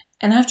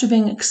 and after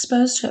being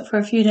exposed to it for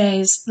a few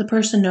days, the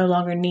person no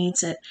longer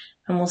needs it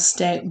and will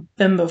stay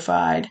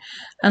bimbofied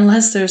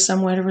unless there's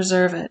some way to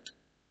reserve it.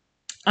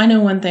 I know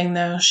one thing,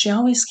 though. She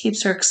always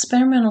keeps her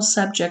experimental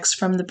subjects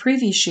from the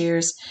previous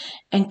years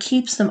and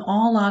keeps them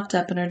all locked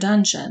up in her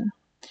dungeon.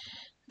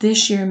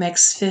 This year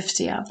makes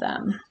 50 of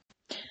them.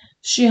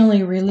 She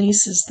only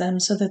releases them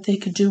so that they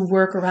could do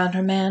work around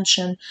her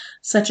mansion,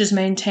 such as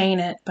maintain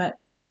it, but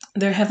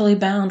they're heavily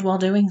bound while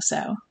doing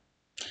so.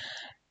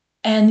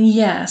 And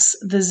yes,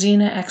 the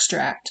Xena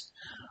extract.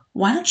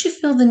 Why don't you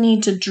feel the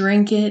need to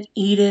drink it,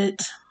 eat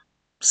it,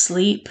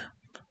 sleep,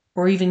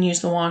 or even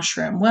use the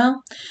washroom?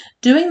 Well,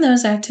 doing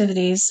those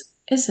activities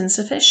is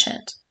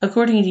insufficient.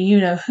 According to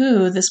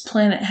you-know-who, this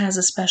planet has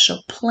a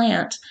special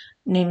plant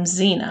named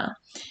Xena.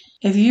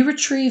 If you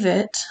retrieve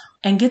it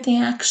and get the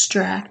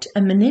extract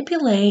and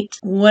manipulate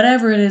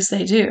whatever it is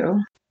they do,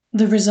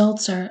 The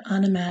results are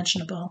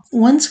unimaginable.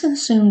 Once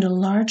consumed in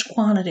large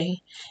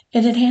quantity,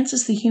 it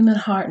enhances the human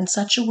heart in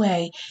such a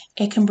way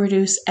it can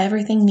produce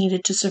everything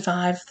needed to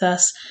survive,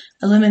 thus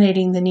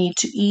eliminating the need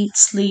to eat,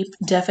 sleep,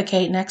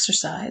 defecate, and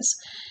exercise.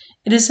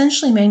 It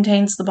essentially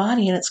maintains the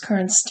body in its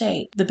current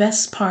state. The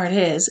best part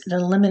is it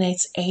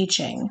eliminates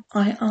aging.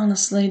 I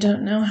honestly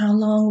don't know how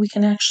long we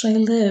can actually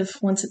live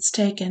once it's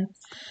taken.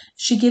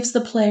 She gives the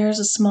players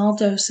a small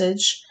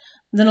dosage,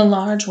 then a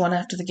large one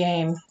after the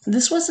game.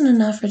 This wasn't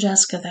enough for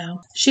Jessica, though.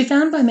 She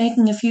found by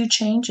making a few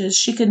changes,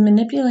 she could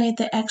manipulate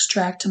the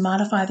extract to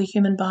modify the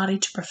human body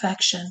to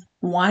perfection.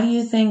 Why do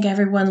you think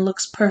everyone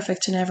looks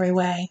perfect in every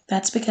way?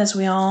 That's because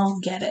we all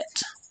get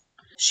it.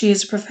 She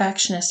is a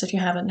perfectionist, if you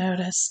haven't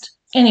noticed.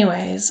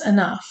 Anyways,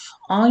 enough.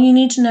 All you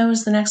need to know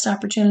is the next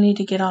opportunity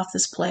to get off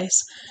this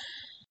place.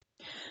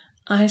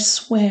 I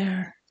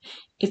swear,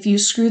 if you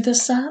screw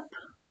this up,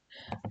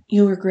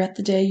 you'll regret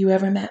the day you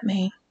ever met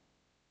me.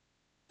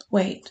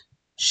 Wait,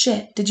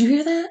 shit, did you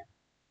hear that?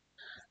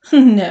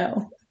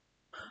 No.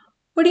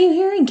 What are you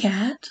hearing,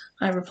 Cat?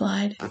 I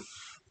replied.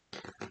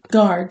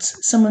 Guards,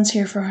 someone's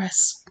here for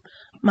us.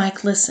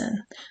 Mike,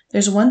 listen.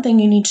 There's one thing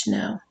you need to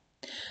know.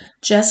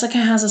 Jessica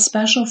has a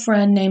special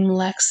friend named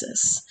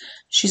Lexus.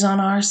 She's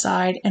on our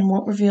side and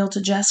won't reveal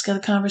to Jessica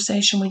the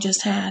conversation we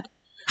just had.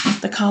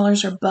 The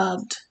collars are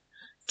bugged.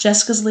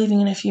 Jessica's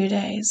leaving in a few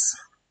days.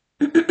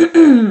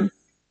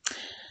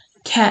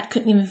 Cat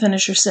couldn't even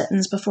finish her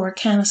sentence before a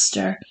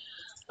canister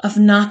of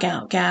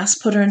knockout gas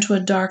put her into a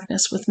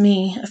darkness with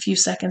me a few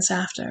seconds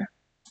after.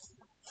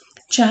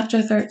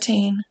 Chapter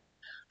 13.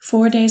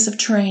 4 days of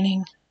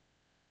training.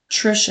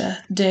 Trisha,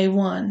 day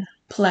 1.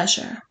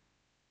 Pleasure.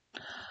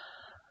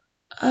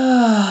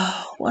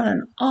 Oh, what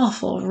an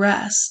awful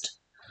rest.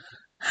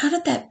 How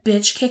did that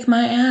bitch kick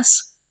my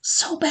ass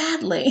so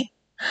badly?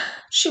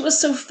 She was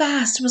so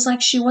fast, it was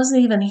like she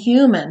wasn't even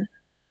human.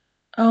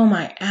 Oh,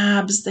 my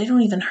abs, they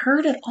don't even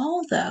hurt at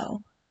all,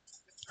 though.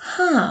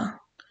 Huh.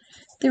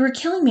 They were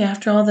killing me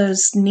after all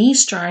those knee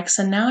strikes,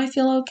 and now I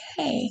feel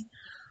okay.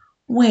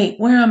 Wait,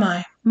 where am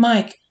I?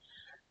 Mike,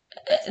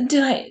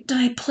 did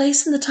I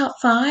place in the top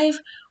 5?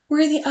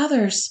 Where are the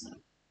others?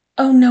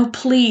 Oh, no,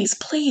 please,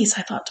 please,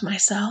 I thought to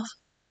myself.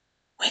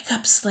 Wake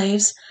up,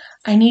 slaves.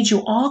 I need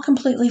you all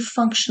completely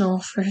functional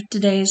for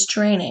today's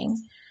training.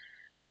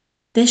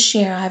 This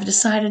year I've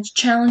decided to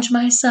challenge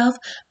myself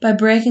by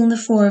breaking the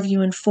 4 of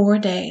you in 4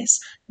 days.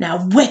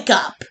 Now wake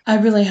up! I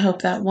really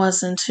hope that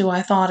wasn't who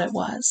I thought it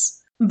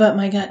was, but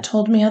my gut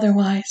told me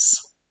otherwise.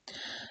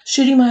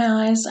 Shooting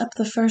my eyes up,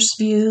 the first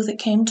view that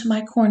came to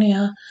my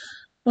cornea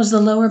was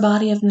the lower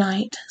body of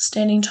Night,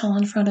 standing tall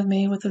in front of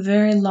me with a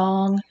very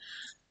long,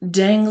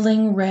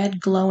 dangling, red,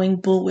 glowing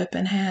bullwhip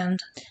in hand.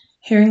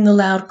 Hearing the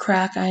loud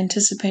crack, I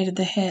anticipated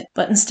the hit,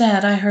 but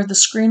instead I heard the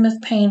scream of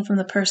pain from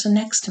the person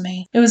next to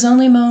me. It was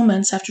only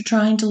moments after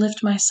trying to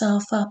lift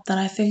myself up that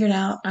I figured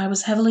out I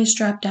was heavily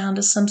strapped down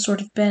to some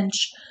sort of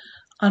bench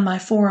on my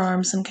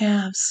forearms and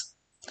calves.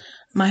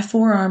 My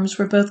forearms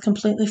were both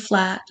completely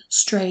flat,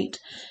 straight,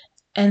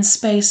 and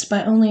spaced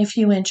by only a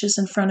few inches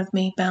in front of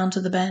me, bound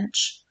to the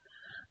bench.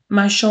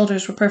 My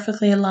shoulders were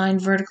perfectly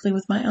aligned vertically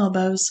with my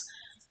elbows.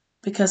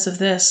 Because of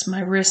this,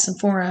 my wrists and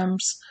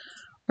forearms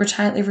were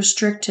tightly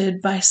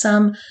restricted by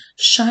some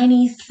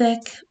shiny, thick,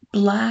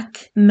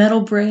 black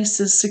metal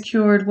braces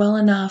secured well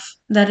enough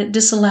that it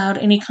disallowed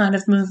any kind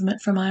of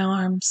movement from my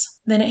arms.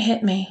 Then it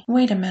hit me.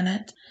 Wait a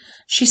minute.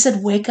 She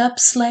said, wake up,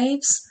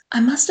 slaves? I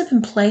must have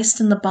been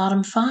placed in the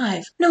bottom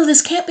 5. No,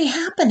 this can't be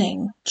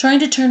happening. Trying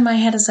to turn my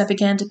head as I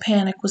began to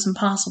panic was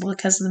impossible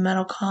because of the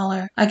metal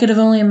collar. I could have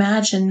only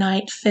imagined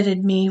Night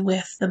fitted me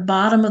with the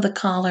bottom of the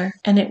collar,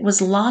 and it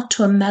was locked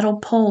to a metal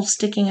pole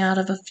sticking out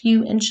of a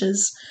few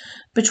inches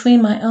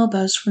between my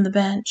elbows from the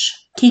bench,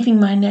 keeping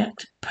my neck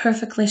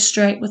perfectly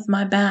straight with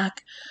my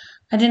back.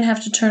 I didn't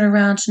have to turn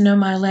around to know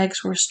my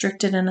legs were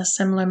restricted in a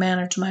similar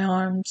manner to my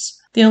arms.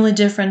 The only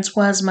difference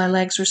was my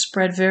legs were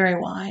spread very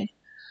wide.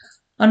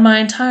 On my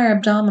entire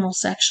abdominal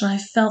section, I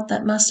felt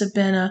that must have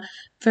been a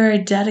very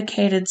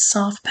dedicated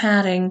soft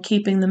padding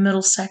keeping the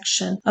middle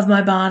section of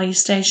my body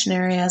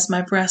stationary as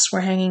my breasts were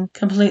hanging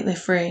completely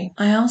free.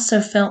 I also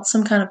felt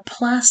some kind of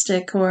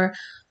plastic or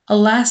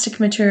elastic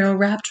material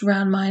wrapped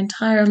around my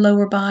entire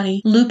lower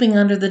body, looping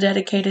under the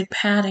dedicated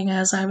padding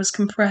as I was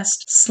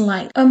compressed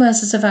slightly,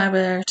 almost as if I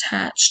were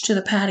attached to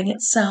the padding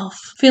itself.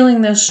 Feeling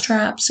those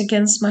straps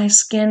against my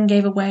skin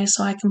gave away,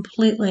 so I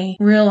completely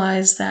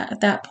realized that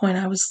at that point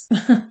I was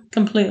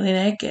completely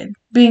naked.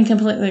 Being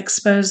completely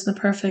exposed in the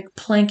perfect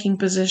planking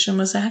position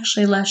was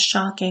actually less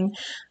shocking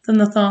than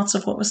the thoughts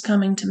of what was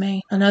coming to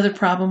me. Another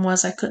problem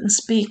was I couldn't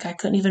speak. I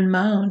couldn't even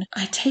moan.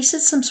 I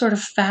tasted some sort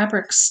of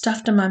fabric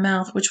stuffed in my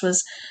mouth, which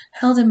was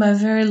held in my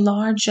very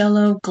large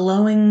yellow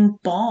glowing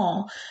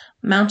ball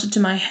mounted to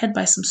my head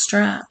by some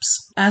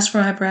straps. As for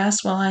my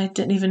breasts, well, I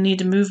didn't even need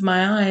to move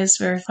my eyes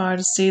very far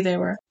to see they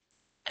were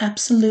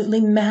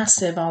absolutely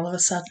massive all of a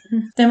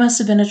sudden. They must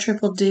have been a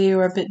triple D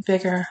or a bit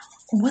bigger.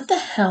 What the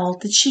hell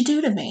did she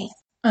do to me?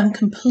 I'm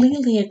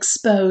completely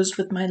exposed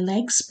with my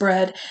legs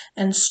spread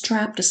and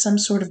strapped to some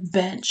sort of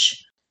bench.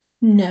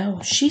 No,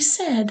 she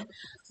said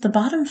the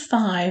bottom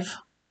 5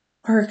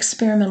 are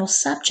experimental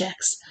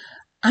subjects.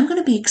 I'm going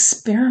to be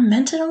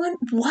experimented on?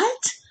 What?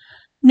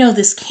 No,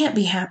 this can't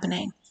be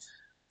happening,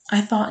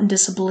 I thought in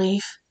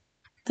disbelief.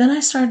 Then I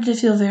started to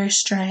feel very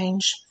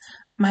strange.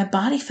 My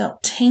body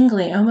felt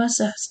tingly, almost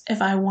as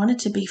if I wanted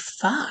to be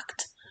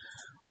fucked.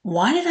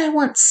 Why did I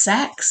want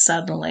sex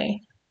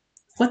suddenly?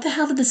 What the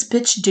hell did this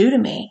bitch do to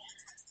me?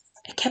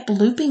 It kept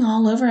looping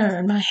all over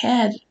in my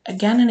head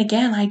again and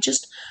again. I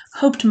just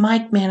hoped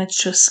Mike managed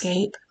to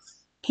escape.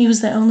 He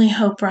was the only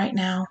hope right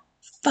now.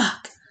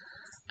 Fuck!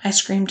 I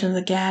screamed in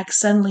the gag,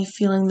 suddenly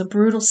feeling the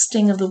brutal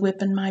sting of the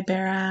whip in my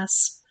bare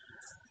ass.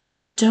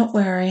 Don't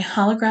worry,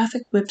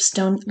 holographic whips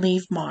don't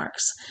leave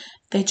marks.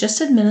 They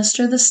just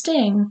administer the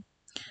sting.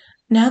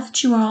 Now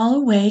that you are all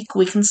awake,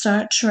 we can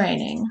start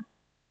training.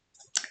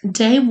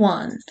 Day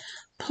 1.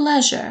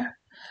 Pleasure.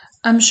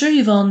 I'm sure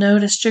you've all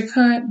noticed your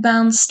current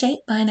bound state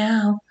by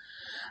now.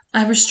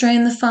 I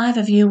restrain the 5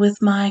 of you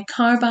with my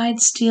carbide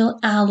steel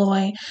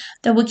alloy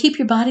that will keep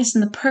your bodies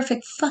in the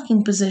perfect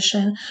fucking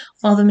position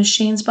while the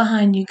machines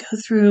behind you go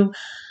through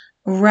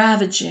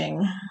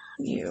ravaging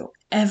you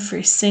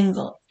every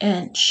single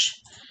inch.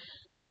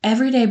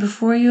 Every day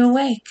before you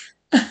awake.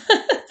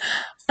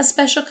 A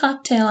special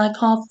cocktail I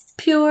call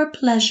Pure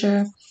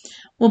Pleasure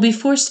will be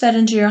force-fed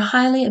into your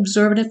highly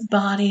absorptive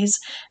bodies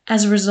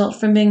as a result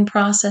from being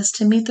processed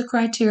to meet the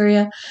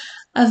criteria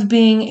of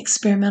being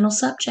experimental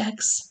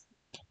subjects.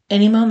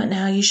 Any moment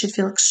now you should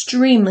feel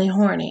extremely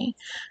horny.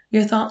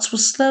 Your thoughts will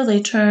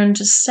slowly turn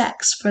to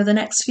sex for the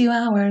next few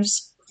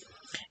hours.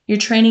 Your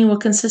training will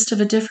consist of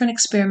a different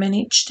experiment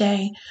each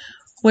day,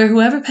 where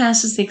whoever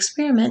passes the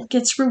experiment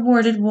gets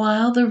rewarded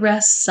while the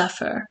rest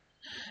suffer.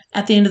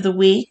 At the end of the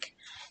week,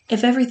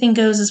 if everything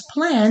goes as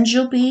planned,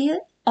 you'll be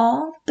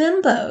all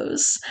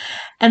bimbos,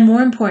 and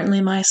more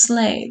importantly, my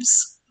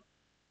slaves.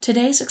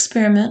 Today's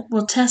experiment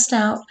will test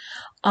out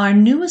our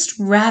newest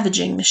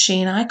ravaging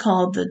machine I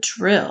call the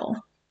drill.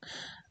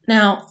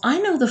 Now, I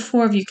know the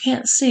 4 of you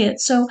can't see it,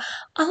 so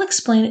I'll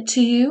explain it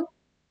to you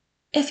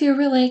if you're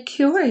really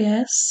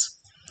curious.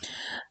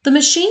 The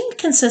machine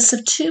consists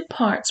of 2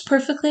 parts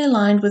perfectly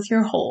aligned with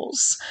your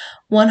holes.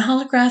 One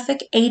holographic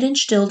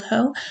 8-inch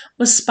dildo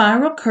with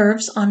spiral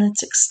curves on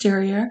its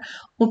exterior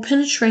will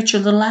penetrate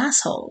your little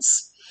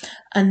assholes.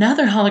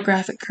 Another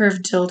holographic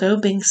curved dildo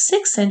being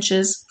 6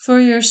 inches for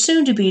your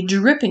soon-to-be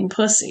dripping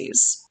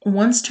pussies.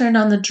 Once turned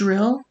on, the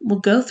drill will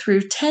go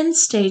through 10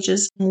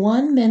 stages in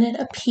 1 minute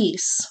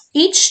apiece.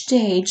 Each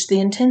stage, the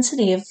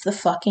intensity of the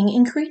fucking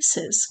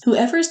increases.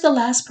 Whoever is the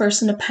last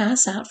person to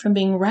pass out from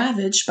being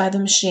ravaged by the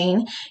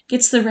machine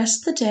gets the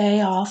rest of the day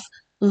off,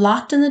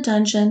 locked in the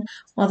dungeon,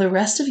 while the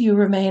rest of you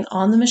remain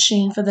on the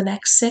machine for the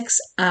next 6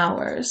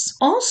 hours.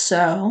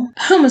 Also,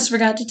 I almost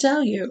forgot to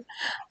tell you,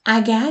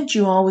 I gagged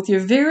you all with your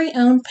very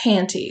own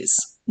panties.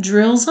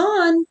 Drills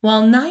on!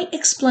 While Knight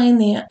explained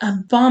the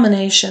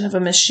abomination of a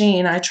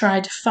machine, I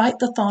tried to fight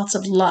the thoughts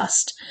of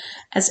lust,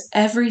 as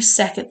every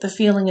second the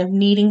feeling of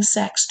needing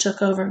sex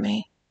took over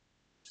me.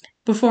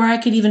 Before I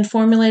could even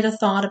formulate a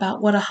thought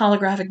about what a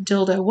holographic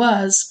dildo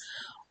was,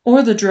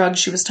 or the drug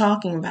she was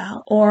talking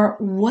about, or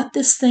what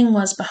this thing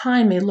was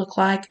behind me looked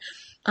like,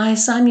 I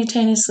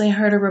simultaneously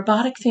heard a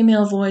robotic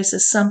female voice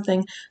as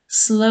something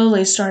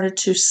slowly started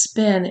to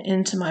spin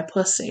into my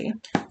pussy.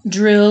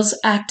 Drills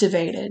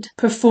activated.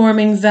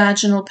 Performing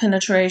vaginal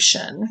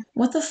penetration.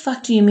 What the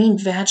fuck do you mean,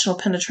 vaginal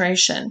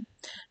penetration?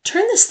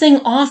 Turn this thing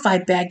off, I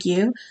beg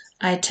you.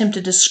 I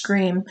attempted to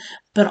scream,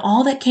 but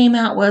all that came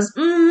out was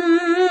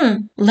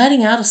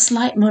letting out a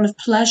slight moan of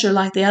pleasure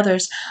like the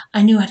others.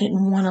 I knew I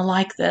didn't want to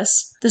like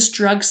this. This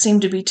drug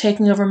seemed to be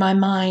taking over my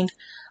mind.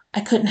 I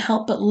couldn't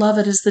help but love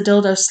it as the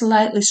dildo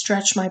slightly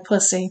stretched my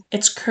pussy,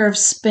 its curves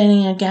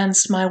spinning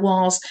against my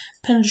walls,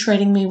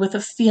 penetrating me with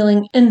a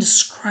feeling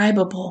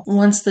indescribable.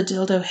 Once the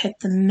dildo hit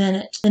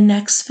the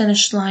next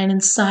finish line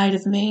inside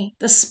of me,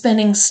 the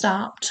spinning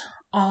stopped.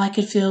 All I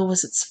could feel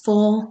was its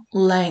full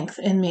length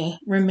in me,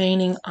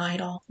 remaining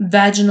idle.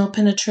 Vaginal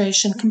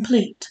penetration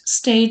complete.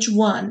 Stage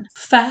 1.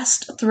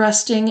 Fast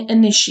thrusting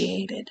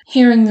initiated.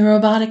 Hearing the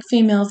robotic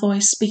female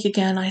voice speak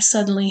again, I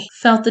suddenly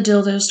felt the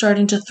dildo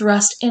starting to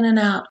thrust in and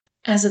out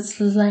as its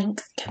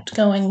length kept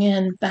going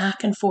in,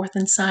 back and forth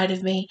inside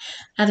of me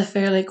at a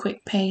fairly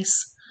quick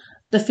pace.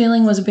 The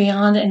feeling was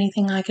beyond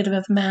anything I could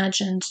have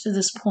imagined to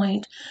this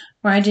point,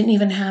 where I didn't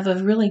even have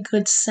a really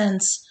good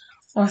sense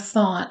or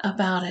thought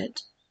about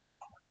it.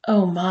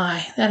 Oh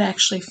my, that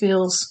actually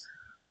feels,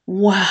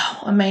 wow,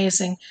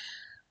 amazing.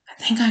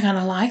 I think I'm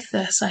gonna like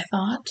this, I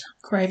thought,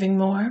 craving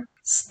more.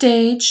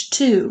 Stage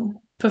 2.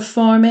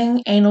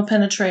 Performing anal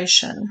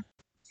penetration.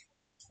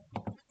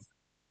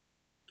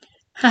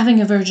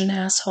 Having a virgin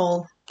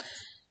asshole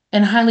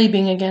and highly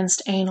being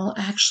against anal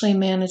actually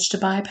managed to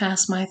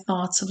bypass my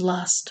thoughts of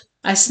lust.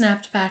 I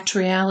snapped back to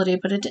reality,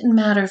 but it didn't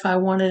matter if I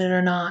wanted it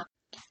or not.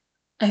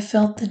 I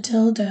felt the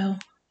dildo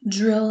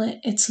drill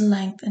its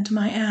length into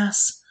my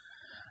ass.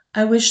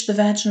 I wished the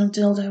vaginal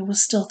dildo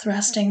was still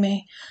thrusting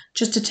me,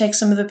 just to take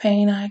some of the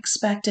pain I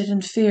expected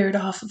and feared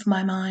off of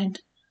my mind.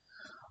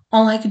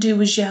 All I could do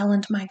was yell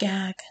into my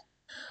gag.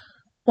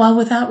 while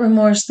without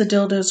remorse the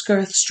dildo's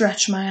girth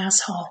stretched my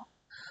asshole.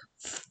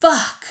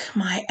 Fuck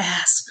my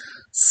ass.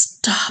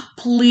 Stop,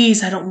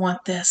 please, I don't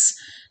want this.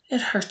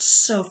 It hurts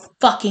so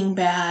fucking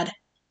bad.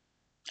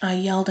 I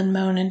yelled and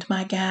moaned into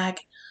my gag.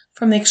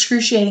 From the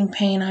excruciating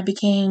pain, I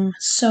became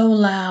so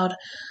loud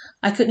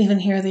I couldn't even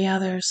hear the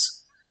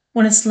others.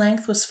 When its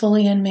length was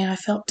fully in me, I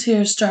felt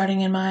tears starting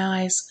in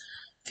my eyes,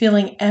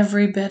 feeling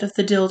every bit of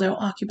the dildo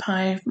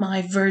occupy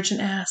my virgin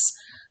ass,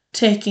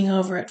 taking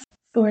over it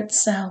for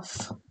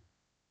itself.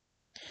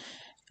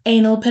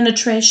 Anal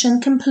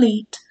penetration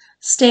complete.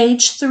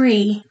 Stage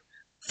 3.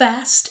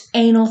 Fast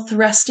anal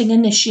thrusting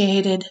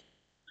initiated.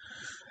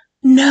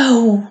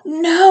 No,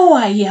 no,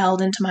 I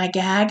yelled into my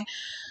gag.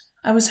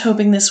 I was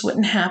hoping this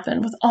wouldn't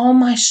happen. With all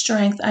my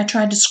strength, I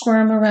tried to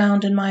squirm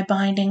around in my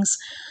bindings,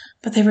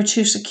 but they were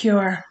too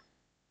secure.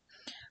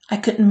 I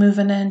couldn't move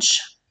an inch.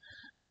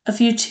 A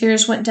few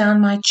tears went down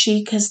my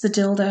cheek as the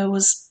dildo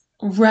was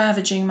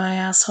ravaging my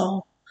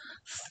asshole.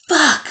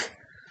 Fuck!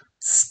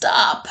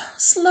 Stop!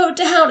 Slow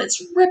down!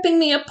 It's ripping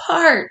me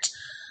apart!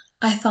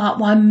 I thought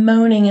while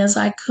moaning as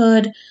I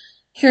could,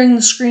 hearing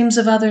the screams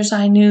of others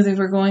I knew they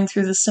were going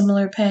through the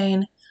similar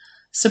pain.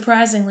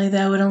 Surprisingly,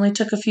 though, it only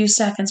took a few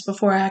seconds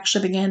before I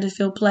actually began to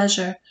feel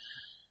pleasure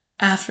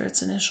after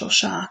its initial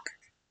shock.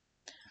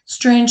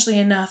 Strangely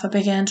enough, I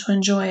began to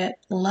enjoy it,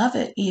 love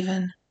it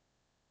even.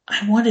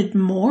 I wanted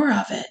more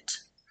of it.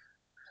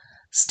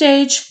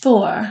 Stage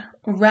 4.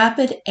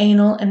 Rapid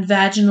anal and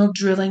vaginal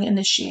drilling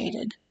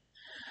initiated.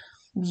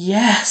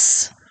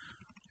 Yes!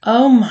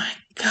 Oh my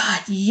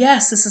God,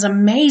 yes, this is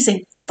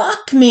amazing.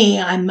 Fuck me,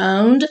 I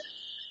moaned.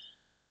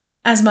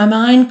 As my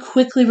mind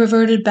quickly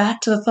reverted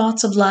back to the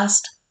thoughts of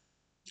lust,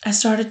 I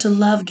started to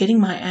love getting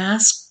my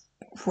ass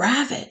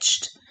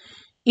ravaged,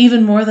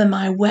 even more than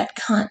my wet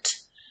cunt.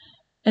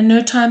 In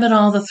no time at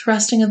all, the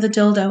thrusting of the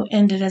dildo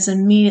ended as it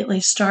immediately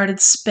started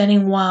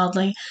spinning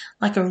wildly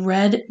like a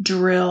red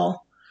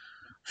drill.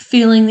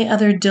 Feeling the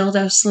other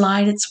dildo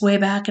slide its way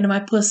back into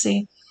my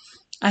pussy,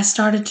 I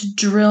started to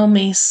drill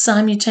me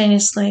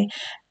simultaneously.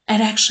 It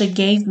actually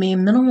gave me a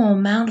minimal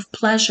amount of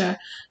pleasure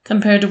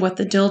compared to what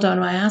the dildo in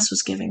my ass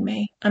was giving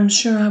me. I'm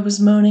sure I was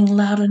moaning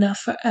loud enough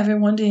for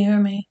everyone to hear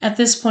me. At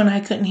this point,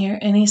 I couldn't hear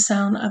any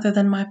sound other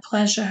than my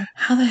pleasure.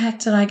 How the heck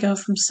did I go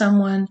from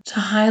someone to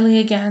highly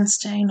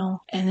against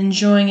anal and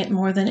enjoying it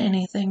more than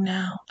anything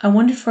now? I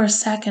wondered for a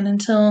second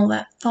until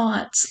that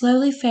thought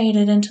slowly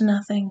faded into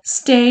nothing.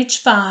 Stage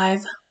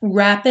 5.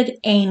 Rapid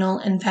anal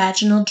and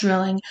vaginal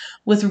drilling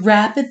with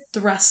rapid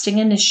thrusting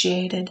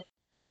initiated.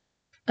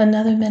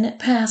 Another minute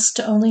passed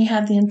to only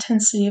have the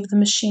intensity of the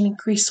machine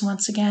increase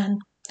once again.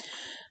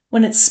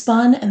 When it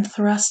spun and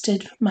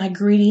thrusted my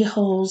greedy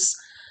holes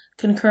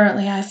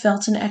concurrently, I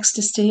felt an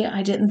ecstasy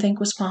I didn't think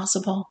was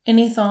possible.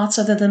 Any thoughts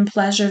other than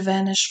pleasure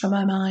vanished from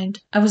my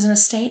mind. I was in a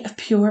state of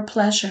pure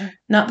pleasure.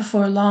 Not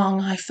before long,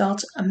 I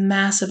felt a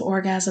massive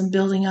orgasm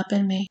building up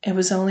in me. It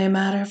was only a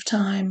matter of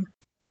time.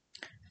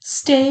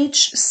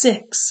 Stage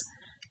 6.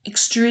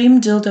 Extreme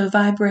dildo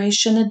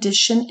vibration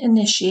addition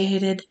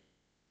initiated.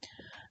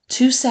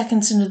 2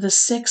 seconds into the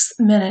 6th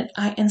minute,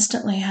 I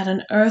instantly had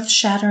an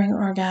earth-shattering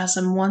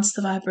orgasm once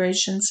the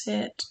vibrations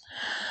hit.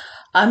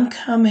 I'm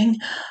coming.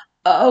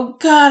 Oh,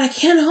 God, I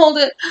can't hold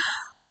it.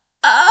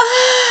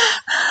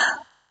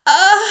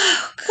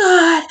 Oh,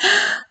 God.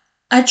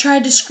 I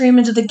tried to scream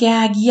into the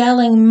gag,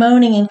 yelling,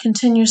 moaning, and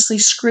continuously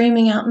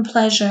screaming out in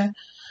pleasure.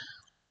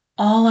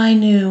 All I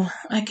knew,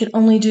 I could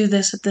only do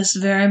this at this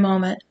very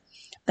moment.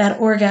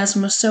 That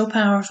orgasm was so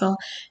powerful,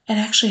 it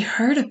actually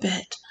hurt a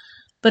bit.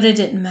 But it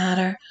didn't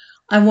matter.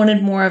 I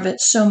wanted more of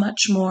it, so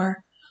much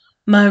more.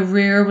 My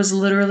rear was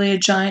literally a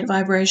giant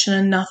vibration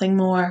and nothing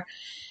more.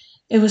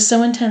 It was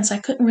so intense I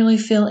couldn't really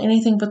feel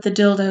anything but the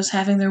dildos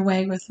having their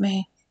way with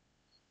me.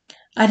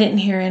 I didn't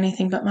hear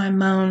anything but my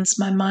moans,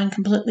 my mind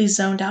completely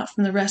zoned out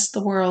from the rest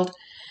of the world.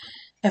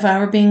 If I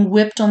were being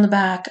whipped on the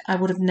back, I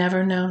would have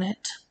never known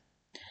it.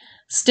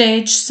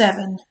 Stage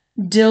 7.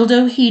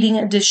 Dildo heating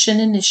addition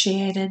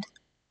initiated.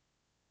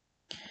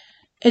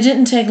 It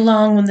didn't take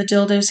long when the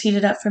dildos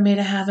heated up for me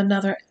to have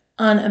another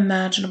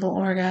unimaginable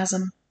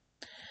orgasm.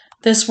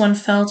 This one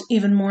felt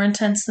even more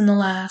intense than the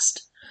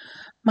last.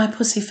 My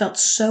pussy felt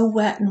so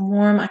wet and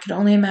warm I could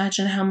only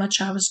imagine how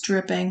much I was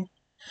dripping.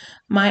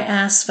 My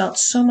ass felt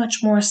so much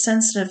more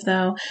sensitive,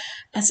 though,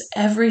 as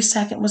every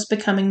second was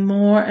becoming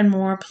more and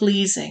more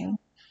pleasing.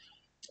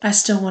 I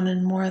still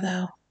wanted more,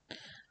 though.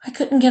 I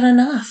couldn't get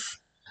enough.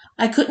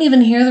 I couldn't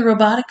even hear the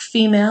robotic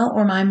female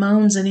or my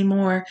moans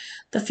anymore.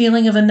 The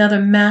feeling of another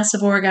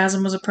massive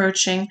orgasm was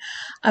approaching.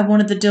 I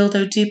wanted the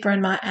dildo deeper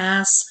in my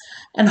ass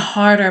and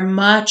harder,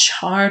 much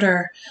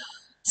harder.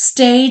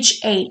 Stage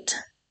 8.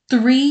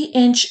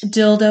 3-inch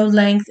dildo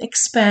length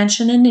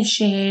expansion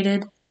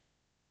initiated.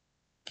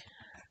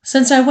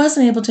 Since I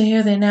wasn't able to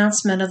hear the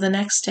announcement of the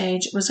next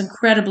stage, it was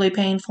incredibly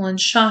painful and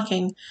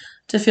shocking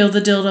to feel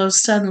the dildos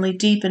suddenly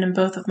deepen in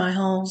both of my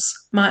holes.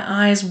 My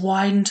eyes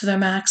widened to their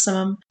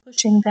maximum.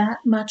 Pushing that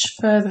much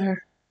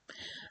further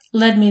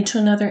led me to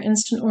another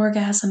instant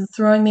orgasm,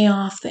 throwing me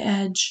off the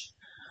edge.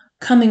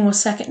 Coming was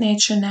second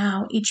nature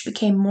now. Each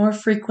became more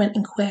frequent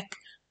and quick,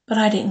 but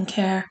I didn't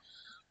care.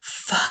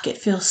 Fuck, it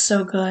feels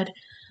so good.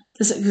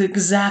 This is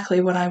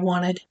exactly what I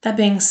wanted. That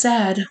being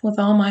said, with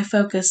all my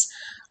focus,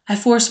 I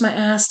forced my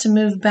ass to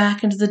move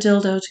back into the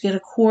dildo to get a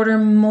quarter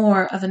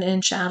more of an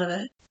inch out of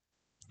it.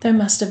 There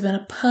must have been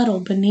a puddle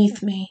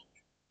beneath me.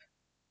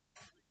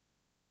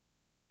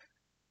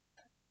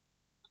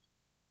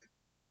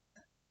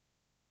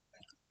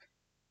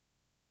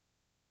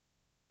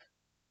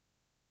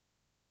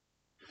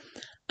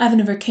 I've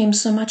never came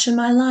so much in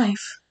my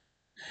life.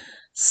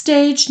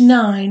 Stage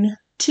 9,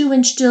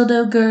 2-inch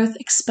dildo girth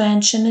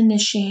expansion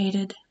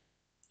initiated.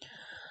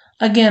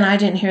 Again, I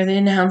didn't hear the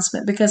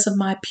announcement because of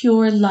my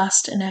pure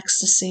lust and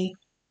ecstasy.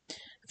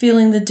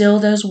 Feeling the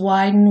dildos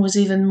widen was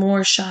even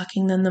more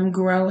shocking than them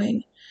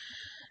growing.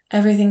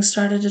 Everything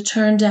started to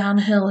turn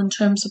downhill in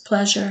terms of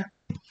pleasure.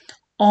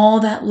 All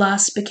that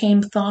lust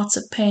became thoughts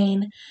of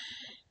pain.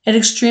 It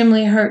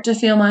extremely hurt to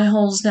feel my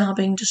holes now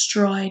being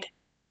destroyed.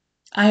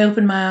 I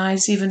opened my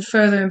eyes even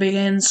further and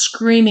began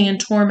screaming in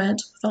torment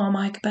with all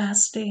my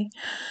capacity.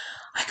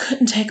 I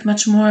couldn't take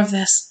much more of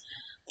this.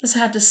 This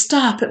had to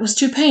stop. It was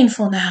too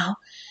painful now.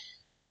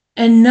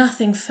 And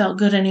nothing felt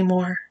good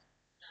anymore.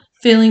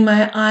 Feeling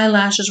my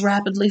eyelashes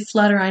rapidly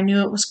flutter, I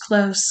knew it was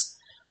close.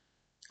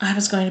 I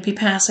was going to be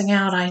passing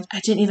out. I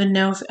didn't even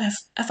know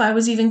if I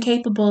was even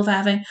capable of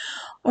having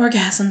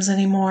orgasms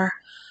anymore.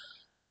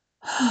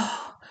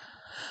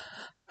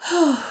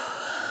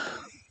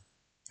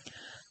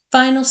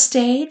 Final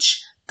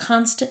stage,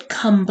 constant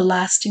cum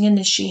blasting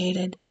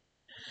initiated.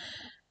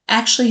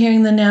 Actually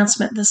hearing the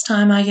announcement this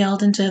time, I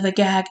yelled into the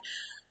gag,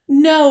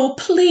 "No,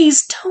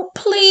 please, don't,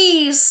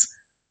 please!"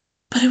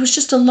 But it was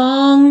just a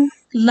long,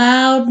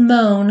 loud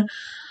moan.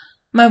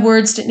 My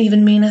words didn't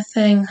even mean a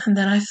thing, and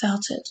then I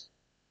felt it.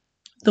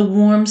 The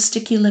warm,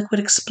 sticky liquid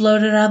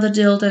exploded out of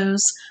the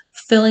dildos,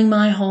 filling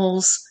my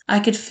holes. I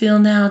could feel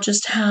now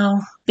just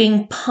how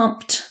being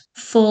pumped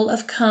full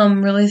of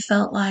cum really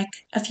felt like.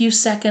 A few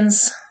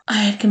seconds, I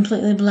had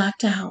completely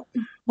blacked out.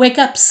 Wake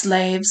up,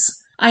 slaves.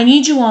 I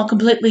need you all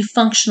completely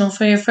functional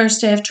for your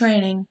first day of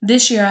training.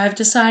 This year I have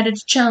decided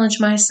to challenge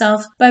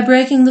myself by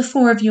breaking the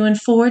 4 of you in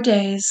 4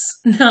 days.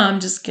 No, I'm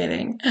just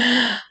kidding.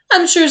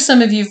 I'm sure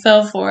some of you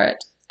fell for it.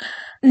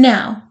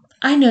 Now,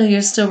 I know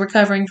you're still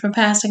recovering from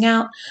passing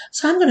out,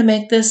 so I'm going to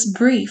make this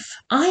brief.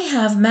 I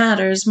have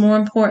matters more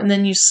important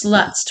than you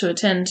sluts to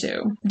attend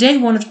to. Day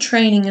 1 of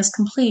training is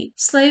complete.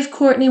 Slave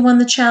Courtney won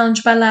the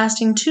challenge by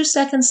lasting 2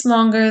 seconds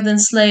longer than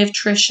Slave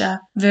Trisha.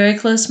 Very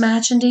close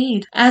match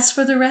indeed. As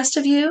for the rest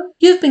of you,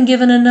 you've been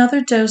given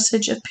another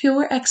dosage of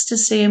pure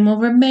ecstasy and will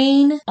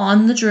remain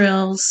on the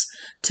drills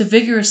to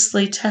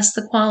vigorously test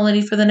the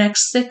quality for the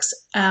next 6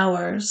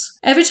 hours.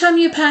 Every time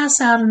you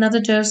pass out, another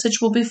dosage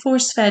will be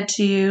force-fed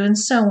to you, and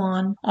so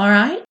on. All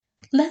right?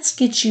 Let's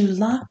get you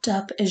locked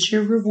up as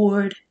your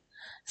reward.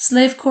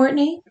 Slave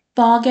Courtney,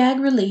 ball gag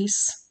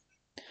release.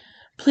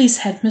 Please,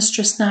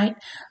 Headmistress Knight,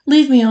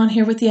 leave me on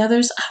here with the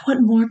others. I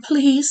want more,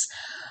 please.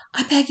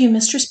 I beg you,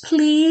 mistress,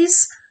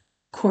 please,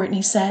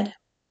 Courtney said.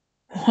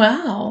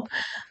 Wow,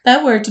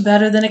 that worked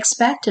better than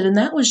expected, and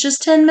that was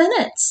just 10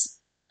 minutes.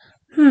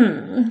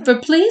 For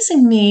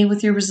pleasing me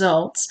with your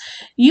results,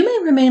 you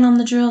may remain on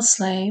the drill,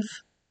 slave.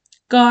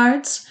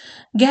 Guards,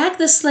 gag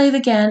this slave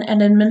again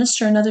and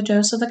administer another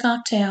dose of the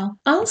cocktail.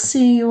 I'll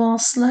see you all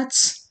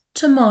sluts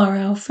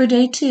tomorrow for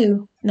day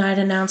 2, Knight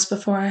announced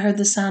before I heard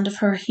the sound of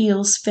her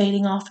heels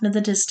fading off into the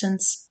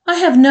distance. I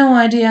have no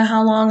idea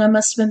how long I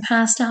must have been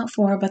passed out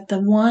for, but the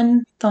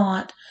one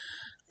thought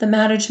that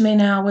mattered to me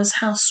now was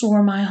how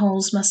sore my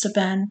holes must have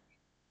been.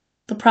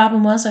 The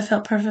problem was I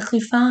felt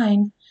perfectly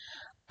fine.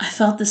 I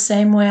felt the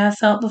same way I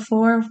felt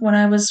before when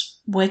I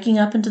was waking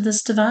up into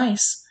this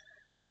device.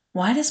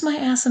 Why does my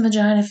ass and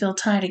vagina feel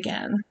tight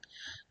again?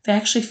 They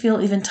actually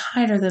feel even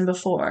tighter than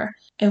before.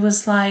 It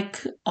was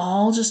like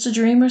all just a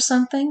dream or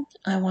something,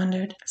 I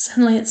wondered.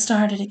 Suddenly it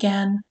started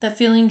again. That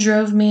feeling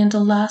drove me into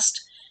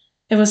lust.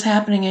 It was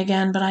happening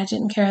again, but I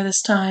didn't care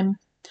this time.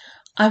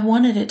 I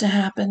wanted it to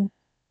happen.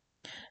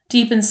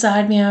 Deep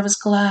inside me, I was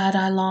glad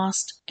I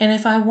lost. And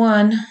if I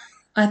won,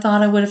 I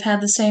thought I would have had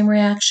the same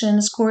reaction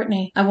as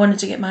Courtney. I wanted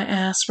to get my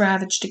ass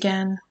ravaged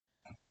again.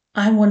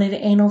 I wanted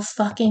anal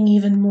fucking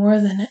even more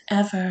than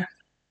ever.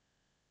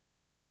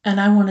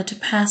 And I wanted to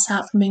pass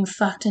out from being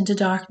fucked into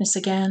darkness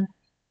again.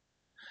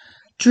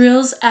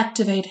 Drills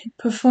activated,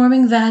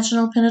 performing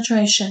vaginal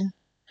penetration.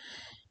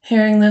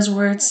 Hearing those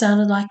words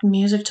sounded like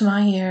music to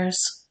my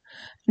ears.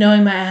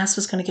 Knowing my ass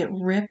was going to get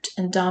ripped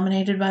and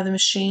dominated by the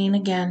machine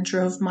again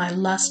drove my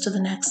lust to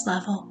the next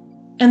level.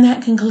 And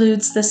that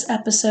concludes this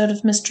episode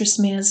of Mistress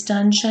Mia's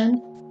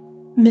Dungeon,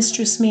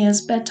 Mistress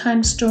Mia's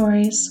Bedtime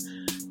Stories.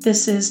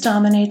 This is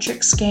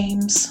Dominatrix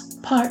Games,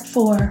 Part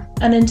 4.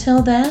 And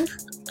until then,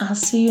 I'll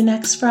see you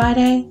next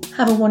Friday.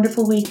 Have a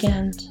wonderful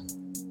weekend.